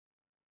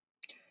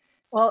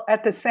 Well,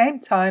 at the same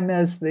time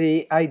as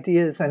the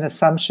ideas and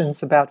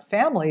assumptions about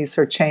families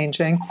are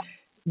changing,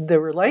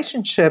 the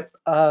relationship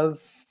of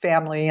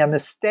family and the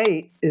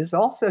state is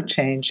also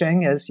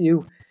changing. As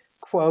you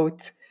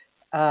quote,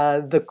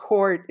 the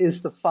court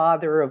is the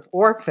father of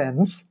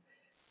orphans.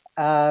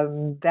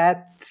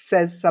 That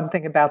says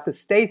something about the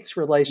state's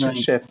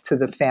relationship to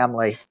the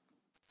family.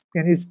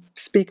 Can you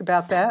speak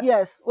about that?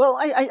 Yes. Well,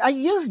 I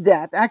use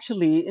that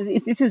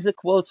actually. This is a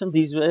quote from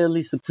the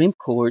Israeli Supreme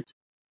Court.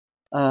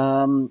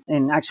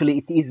 And actually,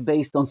 it is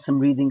based on some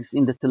readings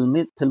in the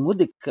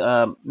Talmudic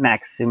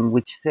maxim,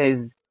 which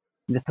says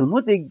the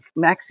Talmudic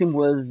maxim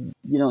was,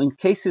 in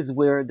cases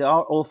where there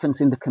are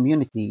orphans in the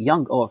community,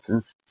 young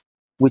orphans,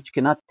 which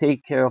cannot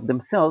take care of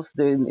themselves,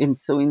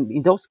 so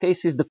in those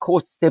cases, the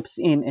court steps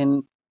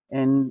in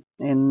and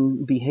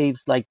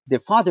behaves like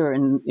their father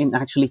and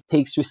actually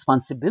takes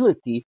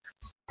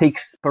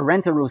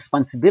parental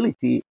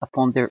responsibility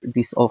upon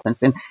these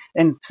orphans.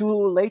 And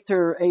through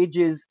later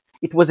ages,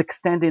 it was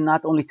extended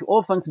not only to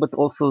orphans, but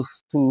also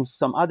to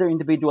some other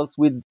individuals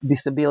with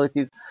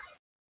disabilities.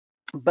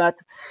 But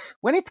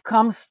when it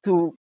comes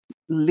to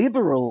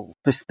liberal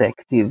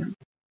perspective,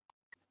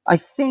 I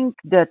think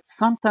that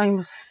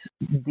sometimes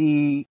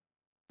the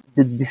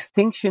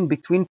distinction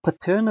between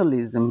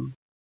paternalism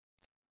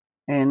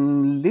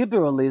and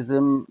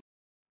liberalism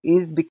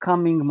is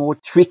becoming more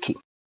tricky.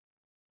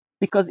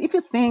 Because if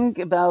you think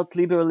about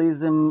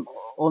liberalism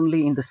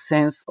only in the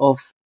sense of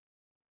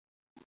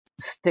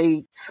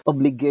states'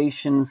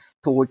 obligations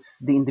towards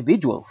the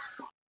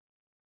individuals.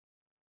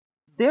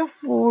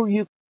 Therefore,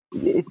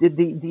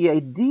 the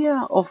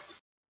idea of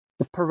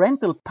the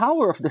parental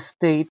power of the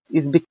state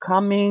is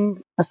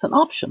becoming as an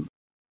option.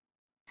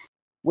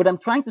 What I'm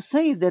trying to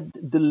say is that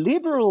the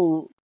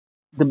liberal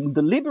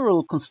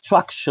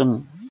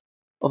construction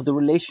of the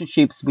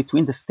relationships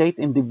between the state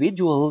and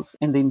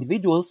the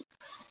individuals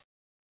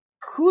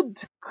could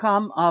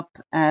come up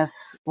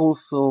as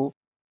also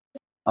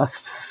a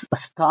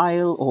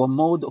style or a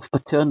mode of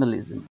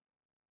paternalism.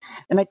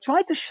 And I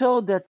try to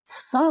show that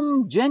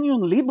some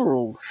genuine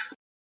liberals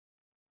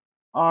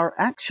are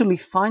actually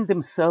find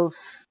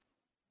themselves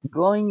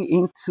going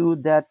into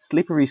that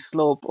slippery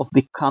slope of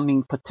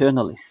becoming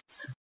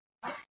paternalists,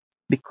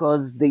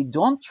 because they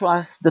don't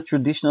trust the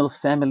traditional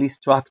family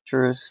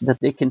structures that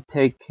they can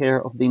take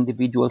care of the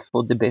individuals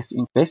for the best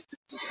interest.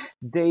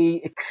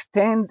 They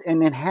extend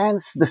and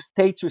enhance the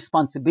state's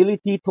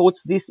responsibility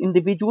towards these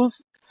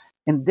individuals,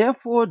 and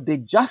therefore they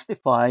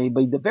justify,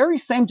 by the very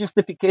same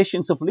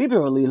justifications of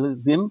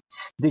liberalism,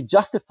 they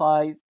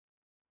justify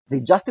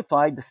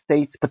the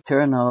state's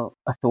paternal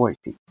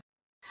authority.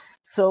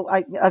 So,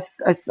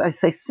 as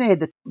I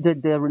said,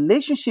 the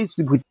relationship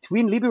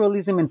between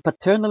liberalism and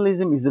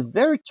paternalism is a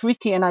very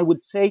tricky, and I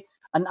would say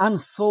an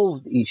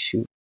unsolved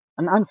issue.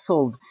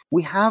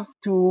 We have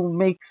to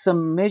make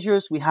some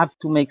measures. We have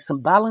to make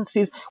some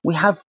balances. We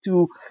have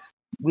to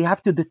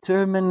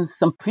determine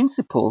some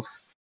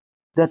principles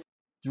that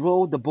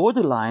draw the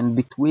borderline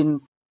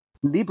between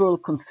liberal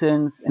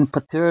concerns and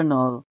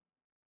paternal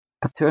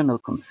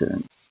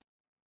concerns.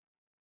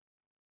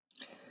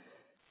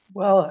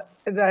 Well,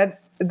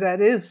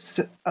 that is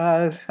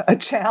a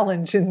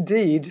challenge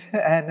indeed,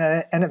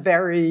 and a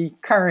very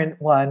current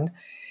one.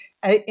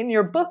 In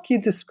your book, you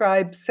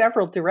describe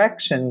several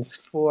directions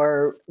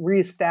for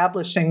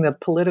reestablishing the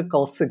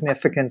political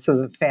significance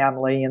of the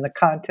family in the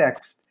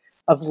context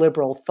of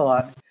liberal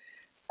thought,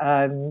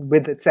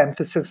 with its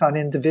emphasis on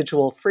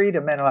individual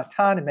freedom and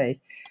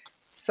autonomy.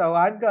 So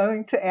I'm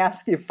going to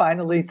ask you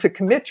finally to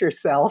commit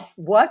yourself.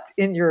 What,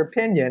 in your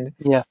opinion,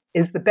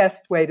 is the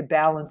best way to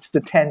balance the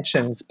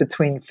tensions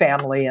between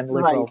family and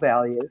liberal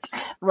values?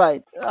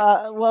 Right.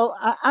 Well,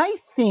 I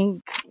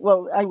think,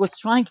 I was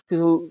trying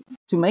to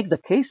make the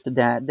case for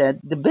that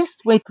the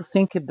best way to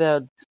think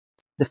about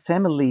the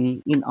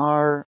family in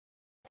our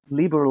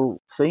liberal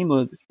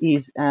frameworks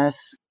is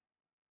as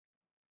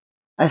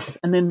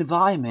an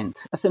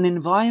environment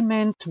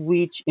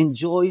which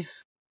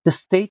enjoys the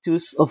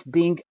status of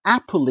being a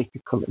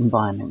political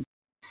environment.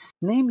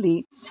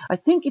 Namely, I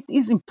think it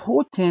is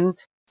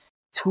important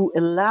to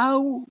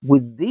allow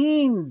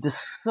within the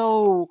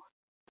so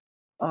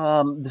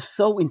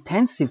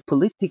intensive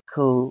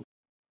political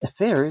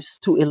affairs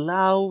to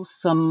allow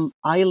some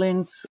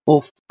islands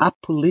of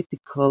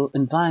apolitical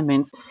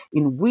environments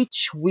in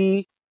which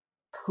we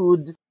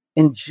could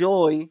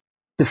enjoy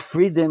the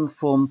freedom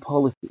from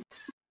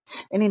politics.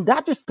 And in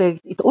that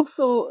respect, it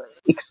also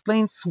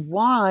explains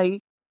why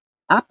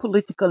a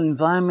political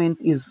environment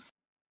is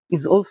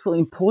also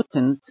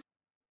important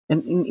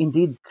and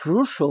indeed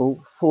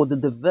crucial for the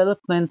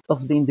development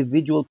of the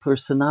individual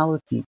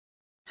personality.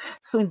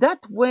 So in that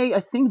way, I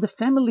think the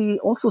family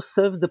also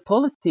serves the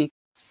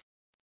politics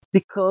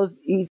because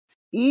it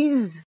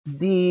is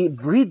the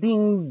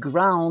breeding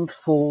ground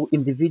for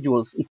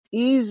individuals. It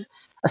is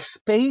a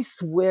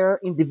space where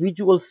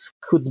individuals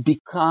could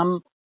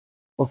become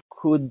or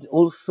could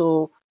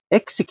also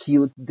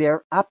execute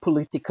their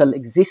apolitical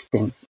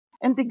existence.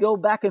 And they go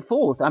back and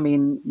forth. I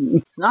mean,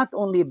 it's not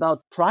only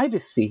about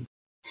privacy,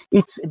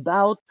 it's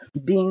about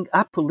being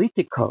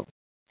apolitical.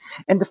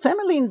 And the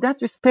family, in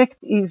that respect,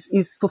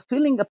 is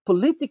fulfilling a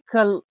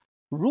political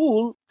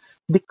rule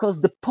because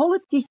the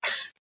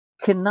politics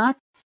cannot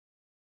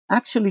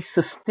actually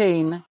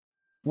sustain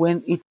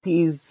when it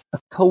is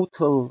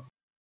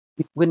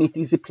when it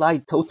is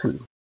applied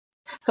totally.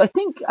 So I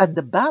think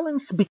the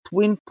balance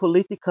between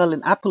political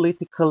and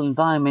apolitical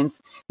environments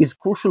is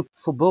crucial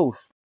for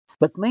both,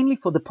 but mainly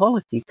for the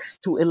politics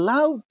to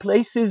allow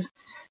places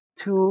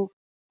to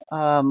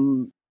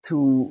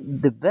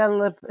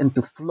develop and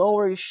to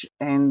flourish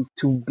and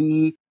to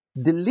be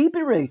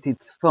deliberated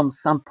from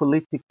some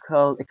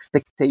political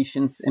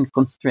expectations and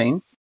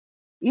constraints,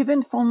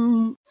 even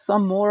from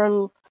some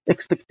moral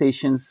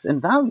expectations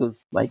and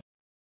values like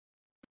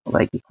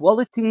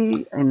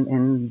equality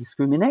and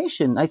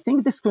discrimination. I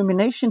think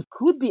discrimination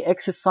could be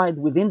exercised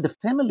within the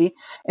family,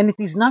 and it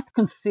is not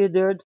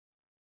considered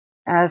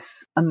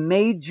as a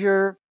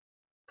major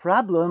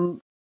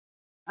problem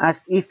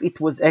as if it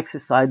was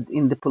exercised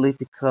in the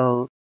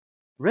political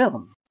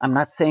realm. I'm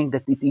not saying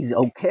that it is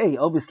okay.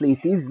 Obviously,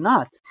 it is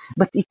not.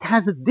 But it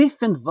has a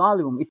different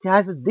volume. It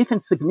has a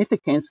different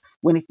significance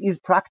when it is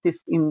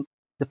practiced in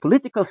the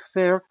political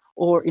sphere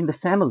or in the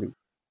family.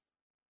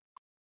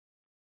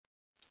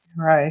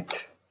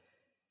 Right.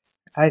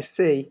 I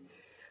see.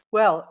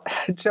 Well,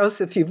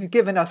 Joseph, you've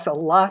given us a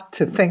lot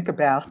to think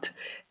about,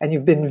 and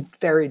you've been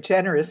very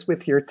generous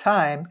with your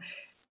time.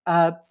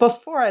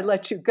 Before I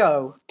let you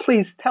go,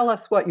 please tell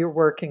us what you're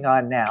working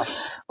on now.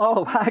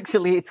 Oh,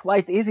 actually, it's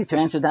quite easy to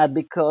answer that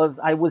because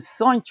I was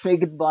so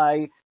intrigued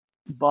by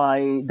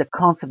the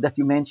concept that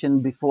you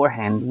mentioned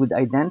beforehand with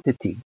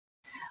identity.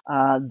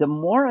 The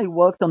more I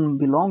worked on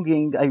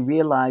belonging, I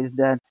realized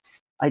that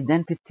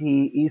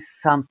identity is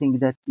something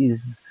that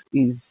is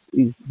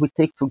we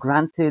take for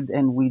granted,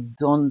 and we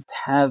don't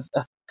have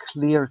a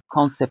clear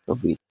concept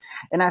of it.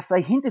 And as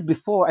I hinted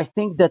before, I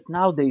think that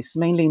nowadays,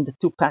 mainly in the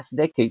two past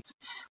decades,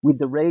 with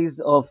the rise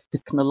of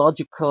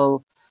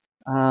technological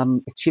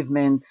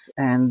achievements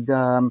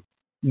and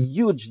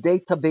huge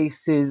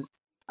databases,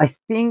 I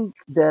think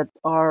that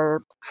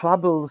our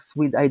troubles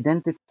with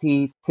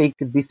identity take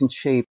a different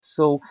shape.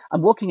 So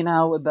I'm working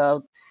now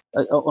about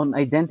on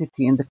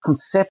identity and the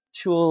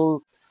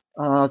conceptual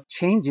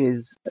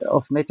changes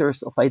of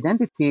matters of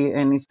identity,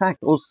 and in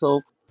fact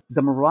also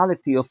the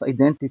morality of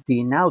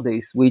identity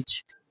nowadays,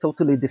 which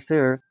totally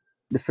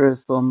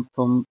differs from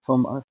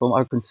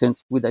our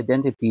concerns with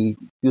identity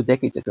a few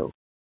decades ago.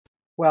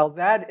 Well,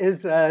 that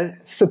is a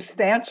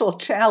substantial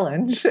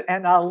challenge,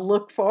 and I'll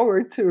look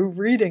forward to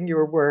reading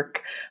your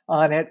work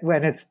on it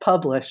when it's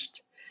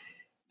published.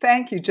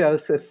 Thank you,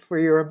 Joseph, for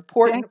your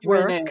important Thank you,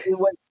 Renee.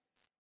 work.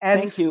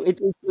 Thank you.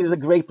 It is a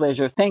great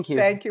pleasure. Thank you.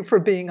 Thank you for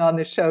being on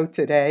the show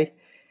today.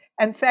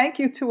 And thank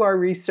you to our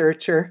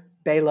researcher,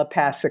 Bela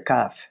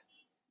Pasikov.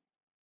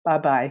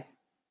 Bye-bye.